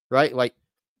progressed, right? Like,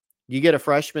 you get a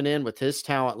freshman in with his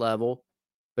talent level,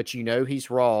 but you know he's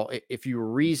raw. If you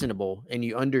were reasonable and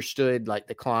you understood like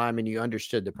the climb and you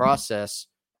understood the process,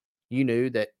 you knew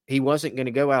that he wasn't going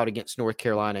to go out against North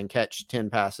Carolina and catch 10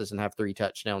 passes and have 3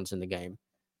 touchdowns in the game.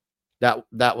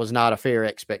 That was not a fair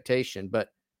expectation. But,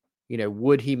 you know,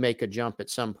 would he make a jump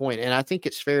at some point? And I think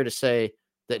it's fair to say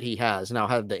that he has. Now,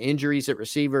 have the injuries at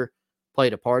receiver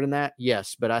played a part in that?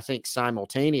 Yes. But I think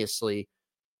simultaneously,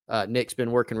 Nick's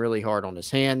been working really hard on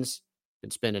his hands, been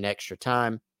spending extra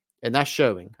time, and that's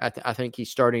showing. I think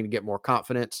he's starting to get more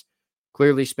confidence.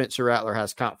 Clearly, Spencer Rattler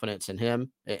has confidence in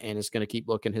him and is going to keep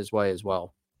looking his way as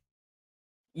well.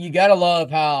 You got to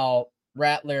love how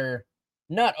Rattler,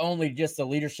 not only just the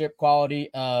leadership quality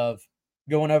of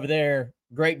going over there,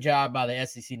 great job by the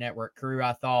SEC Network crew,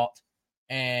 I thought,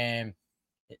 and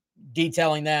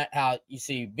detailing that, how you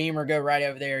see Beamer go right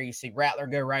over there, you see Rattler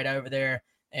go right over there,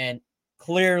 and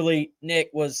clearly Nick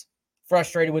was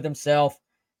frustrated with himself.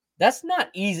 That's not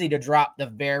easy to drop the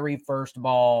very first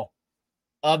ball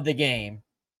of the game.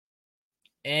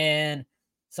 And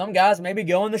some guys maybe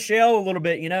go in the shell a little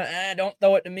bit, you know, don't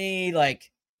throw it to me. Like,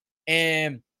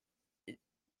 and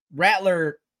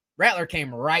Rattler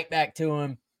came right back to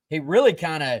him. He really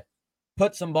kind of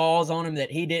put some balls on him that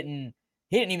he didn't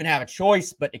even have a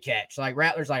choice but to catch. Like,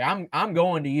 Rattler's like, I'm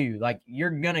going to you. Like,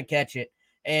 you're going to catch it.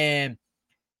 And,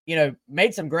 you know,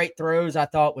 made some great throws, I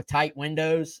thought, with tight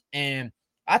windows. And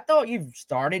I thought you've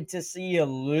started to see a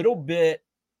little bit,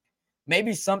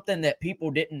 maybe something that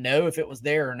people didn't know if it was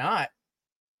there or not,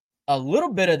 a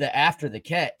little bit of the after the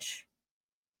catch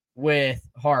with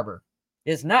Harbor.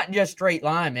 It's not just straight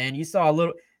line, man. You saw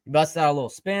you busted out a little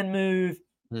spin move,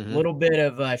 a little bit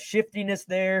of shiftiness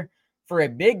there. For a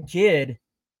big kid,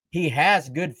 he has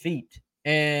good feet.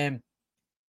 And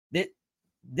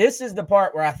this is the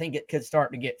part where I think it could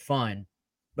start to get fun,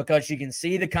 because you can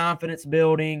see the confidence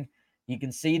building. You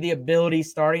can see the ability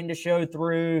starting to show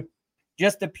through,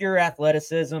 just the pure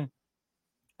athleticism.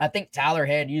 I think Tyler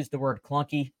had used the word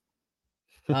clunky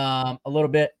a little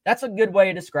bit. That's a good way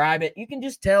to describe it. You can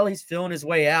just tell he's feeling his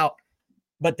way out,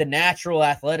 but the natural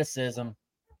athleticism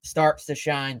starts to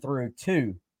shine through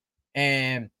too.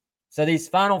 And so these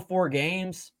final 4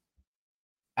 games,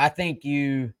 I think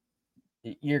if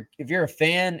you're a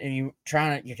fan and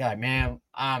you're like, man,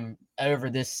 I'm over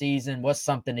this season, what's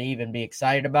something to even be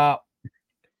excited about?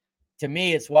 To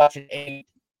me, it's watching 8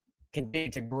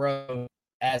 continue to grow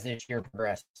as this year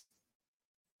progresses.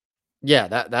 Yeah,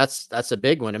 that's a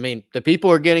big one. I mean, the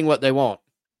people are getting what they want,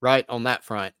 right, on that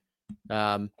front.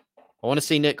 I want to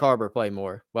see Nick Carver play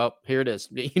more. Well, here it is.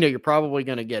 You're probably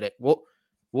going to get it.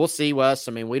 We'll see, Wes.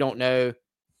 I mean, we don't know.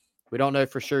 We don't know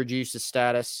for sure Juice's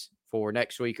status for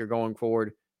next week or going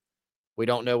forward. We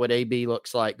don't know what AB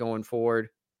looks like going forward.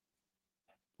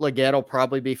 Leggett will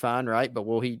probably be fine, right? But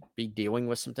will he be dealing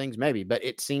with some things? Maybe. But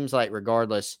it seems like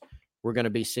regardless, we're going to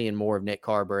be seeing more of Nick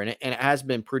Carver. And it has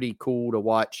been pretty cool to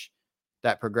watch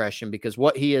that progression, because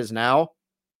what he is now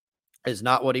is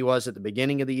not what he was at the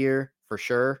beginning of the year, for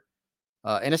sure.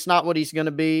 And it's not what he's going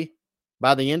to be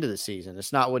by the end of the season.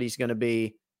 It's not what he's going to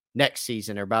be next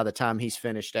season or by the time he's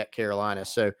finished at Carolina.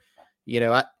 So, you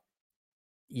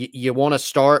want to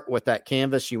start with that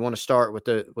canvas. You want to start with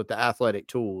the athletic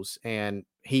tools, and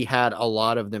he had a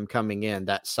lot of them coming in.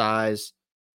 That size,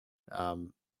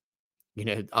 obviously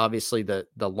the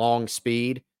long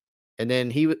speed, and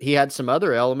then he had some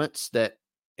other elements that,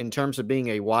 in terms of being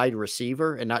a wide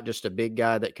receiver and not just a big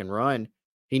guy that can run,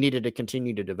 he needed to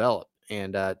continue to develop.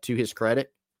 And to his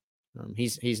credit,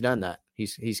 he's done that.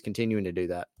 He's continuing to do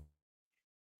that.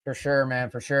 For sure, man.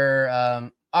 For sure.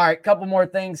 All right, couple more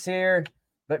things here.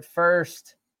 But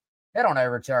first, head on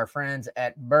over to our friends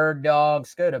at Bird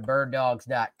Dogs. Go to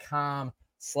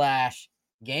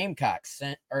birddogs.com/Gamecocks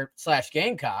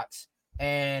 /Gamecocks,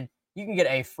 and you can get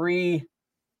a free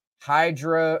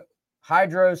hydro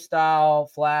style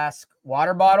flask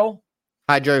water bottle.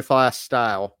 Hydro flask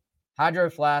style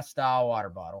water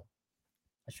bottle.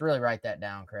 I should really write that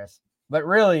down, Chris. But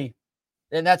really,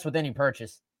 and that's with any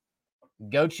purchase.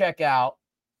 Go check out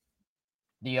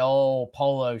the old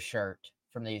polo shirt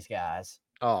from these guys.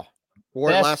 Oh, wore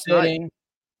it last night.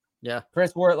 Yeah.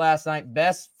 Chris wore it last night.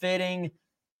 Best fitting,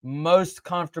 most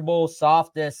comfortable,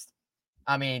 softest.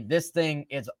 I mean, this thing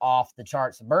is off the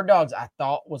charts. The Bird Dogs, I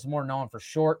thought, was more known for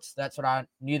shorts. That's what I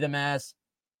knew them as.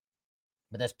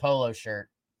 But this polo shirt,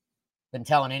 been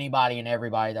telling anybody and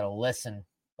everybody that'll listen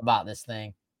about this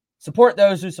thing. Support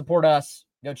those who support us.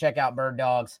 Go check out Bird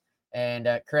Dogs.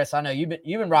 And Chris, I know you've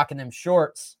been rocking them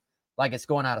shorts like it's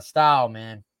going out of style,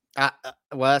 man.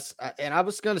 Wes, and I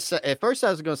was going to say, at first I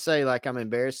was going to say, like, I'm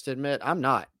embarrassed to admit, I'm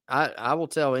not. I will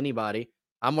tell anybody.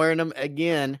 I'm wearing them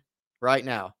again right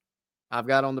now. I've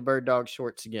got on the Bird Dog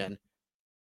shorts again.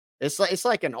 It's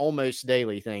like an almost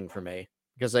daily thing for me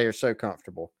because they are so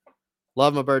comfortable.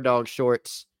 Love my Bird Dog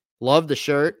shorts. Love the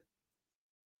shirt.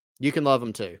 You can love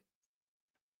them too.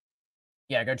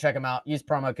 Yeah, go check them out. Use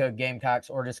promo code Gamecocks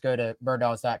or just go to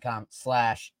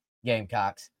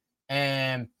birddogs.com/Gamecocks.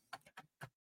 And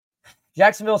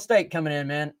Jacksonville State coming in,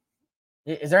 man.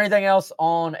 Is there anything else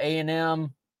on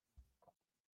A&M?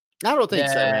 I don't think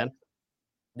so, man.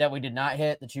 That we did not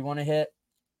hit that you want to hit?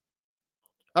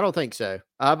 I don't think so.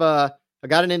 I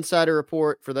got an insider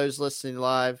report for those listening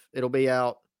live. It'll be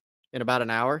out in about an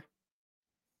hour.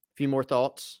 A few more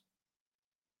thoughts.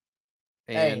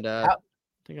 And how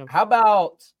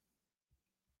about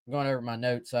going over my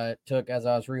notes I took as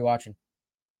I was rewatching?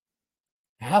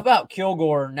 How about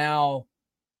Kilgore now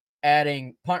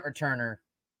adding punt returner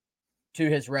to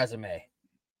his resume?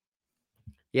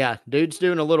 Yeah, dude's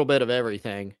doing a little bit of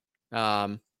everything.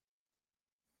 What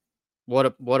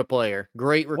a player.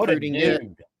 Great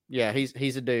recruiting. Yeah,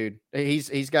 he's a dude.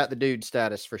 He's got the dude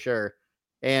status for sure.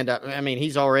 And I mean,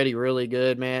 he's already really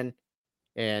good, man.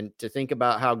 And to think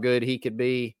about how good he could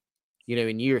be,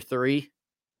 in year 3, because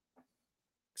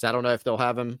I don't know if they'll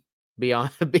have him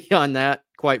beyond that,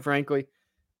 quite frankly,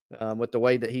 with the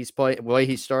way that he's played, the way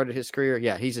he started his career.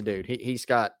 Yeah, he's a dude. He's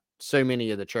got so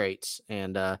many of the traits,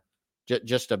 and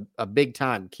just a big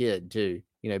time kid too.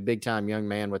 Big time young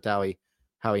man with how he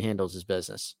handles his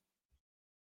business.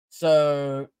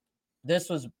 So this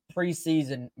was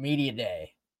preseason media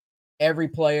day. Every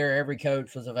player, every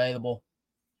coach was available.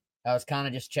 I was kind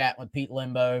of just chatting with Pete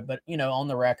Limbo, but on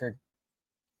the record.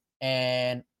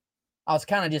 And I was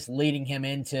kind of just leading him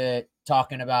into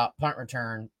talking about punt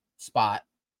return spot.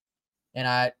 And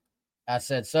I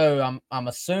said, so I'm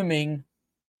assuming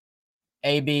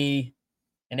AB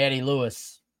and Eddie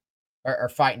Lewis are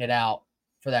fighting it out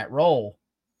for that role.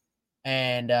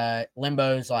 And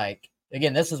Limbo's like,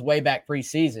 again, this is way back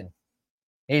preseason.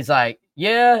 He's like,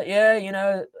 yeah,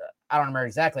 I don't remember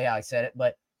exactly how he said it,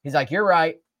 but he's like, you're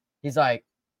right. He's like,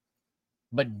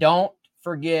 but don't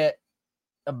forget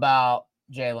about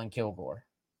Jalen Kilgore.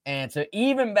 And so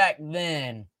even back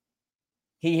then,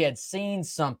 he had seen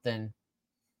something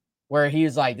where he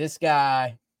was like, this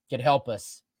guy could help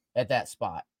us at that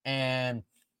spot. And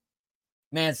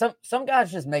man, some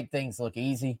guys just make things look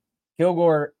easy.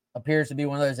 Kilgore appears to be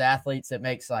one of those athletes that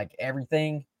makes like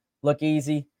everything look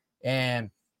easy. And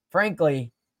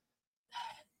frankly,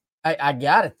 I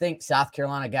got to think South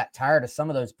Carolina got tired of some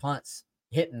of those punts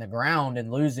hitting the ground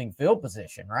and losing field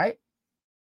position, right?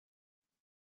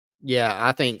 Yeah,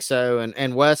 I think so.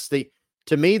 And Wes,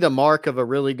 to me, the mark of a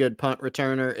really good punt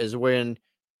returner is when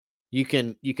you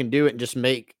can do it and just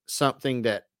make something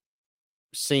that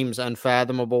seems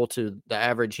unfathomable to the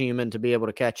average human to be able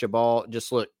to catch a ball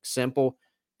just look simple.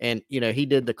 And he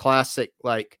did the classic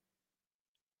like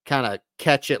kind of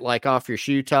catch it like off your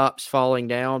shoe tops falling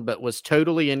down, but was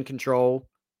totally in control.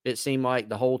 It seemed like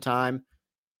the whole time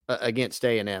against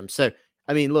A&M. So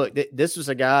I mean, look, this was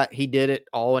a guy. He did it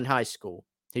all in high school.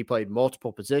 He played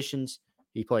multiple positions.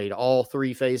 He played all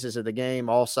three phases of the game,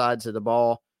 all sides of the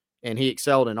ball, and he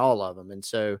excelled in all of them. And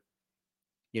so,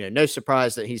 no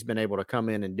surprise that he's been able to come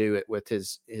in and do it with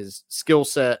his skill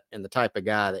set and the type of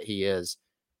guy that he is.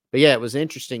 But yeah, it was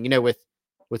interesting,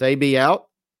 with AB out,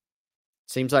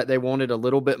 seems like they wanted a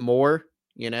little bit more,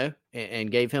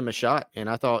 and gave him a shot. And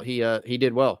I thought he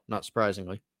did well, not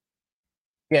surprisingly.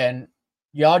 Yeah, and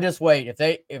y'all just wait.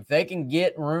 If they can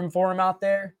get room for him out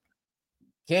there,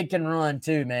 kid can run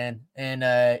too, man. And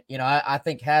I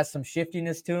think has some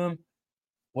shiftiness to him.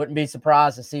 Wouldn't be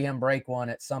surprised to see him break one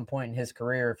at some point in his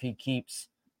career if he keeps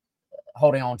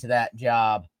holding on to that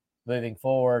job moving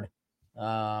forward.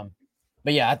 But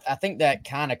yeah, I think that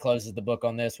kind of closes the book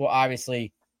on this. We'll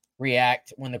obviously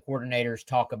react when the coordinators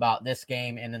talk about this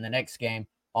game and then the next game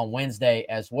on Wednesday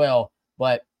as well.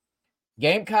 But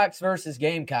Gamecocks versus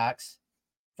Gamecocks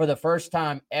for the first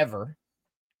time ever.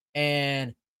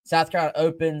 And South Carolina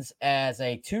opens as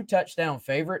a 2-touchdown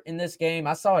favorite in this game.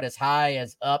 I saw it as high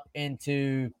as up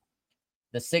into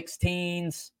the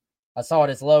 16s. I saw it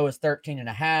as low as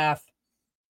 13.5.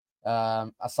 I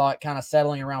saw it kind of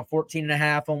settling around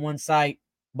 14.5 on one site.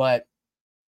 But,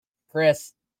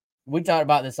 Chris, we talked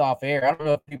about this off air. I don't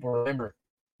know if people remember.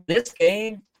 This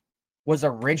game was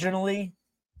originally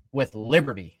with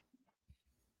Liberty.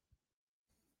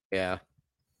 Yeah,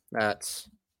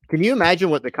 can you imagine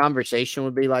what the conversation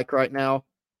would be like right now?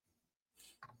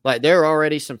 Like, there are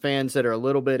already some fans that are a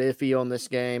little bit iffy on this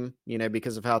game,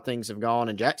 because of how things have gone.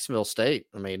 And Jacksonville State,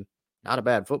 I mean, not a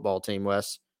bad football team,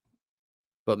 Wes.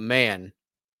 But man,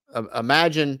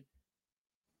 imagine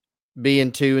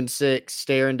being 2-6,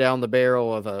 staring down the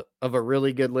barrel of a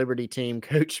really good Liberty team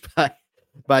coached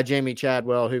by Jamie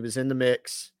Chadwell, who was in the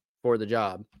mix for the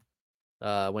job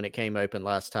when it came open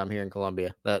last time here in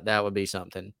Columbia. That would be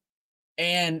something.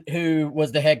 And who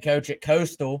was the head coach at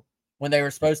Coastal when they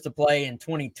were supposed to play in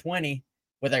 2020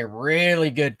 with a really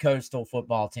good Coastal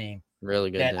football team. Really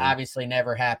good. That obviously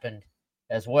never happened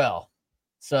as well.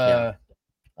 So,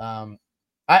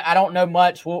 I don't know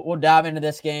much. We'll dive into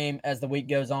this game as the week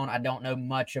goes on. I don't know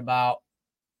much about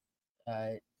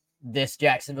this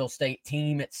Jacksonville State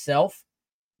team itself,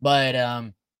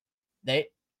 but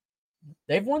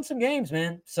they've won some games,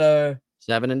 man. So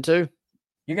 7-2.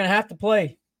 You're gonna have to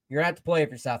play. You're gonna have to play if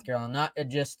you're South Carolina, not a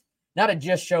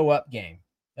just show up game.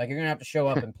 Like, you're gonna have to show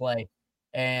up and play,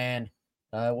 and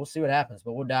we'll see what happens.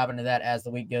 But we'll dive into that as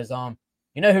the week goes on.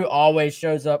 You know who always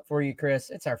shows up for you, Chris?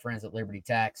 It's our friends at Liberty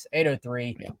Tax.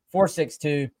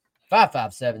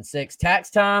 803-462-5576. Tax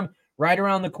time right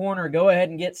around the corner. Go ahead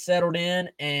and get settled in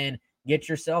and get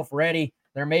yourself ready.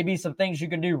 There may be some things you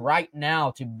can do right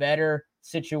now to better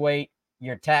situate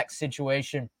your tax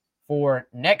situation for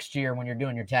next year when you're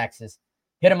doing your taxes.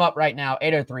 Hit them up right now,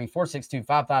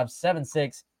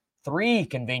 803-462-5576. 3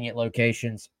 convenient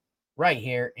locations right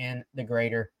here in the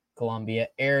greater Columbia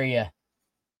area.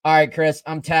 All right, Chris,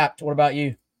 I'm tapped. What about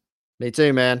you? Me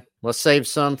too, man. Let's save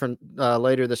some from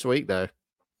later this week, though.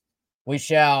 We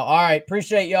shall. All right,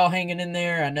 appreciate y'all hanging in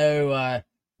there. I know,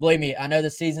 believe me, I know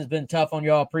the season's been tough on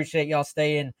y'all. Appreciate y'all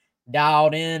staying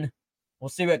dialed in. We'll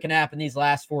see what can happen these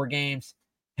last 4 games.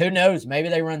 Who knows? Maybe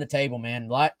they run the table,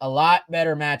 man. A lot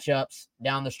better matchups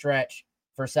down the stretch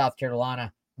for South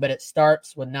Carolina, but it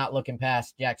starts with not looking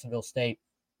past Jacksonville State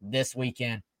this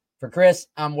weekend. For Chris,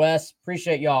 I'm Wes.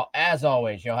 Appreciate y'all. As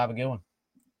always, y'all have a good one.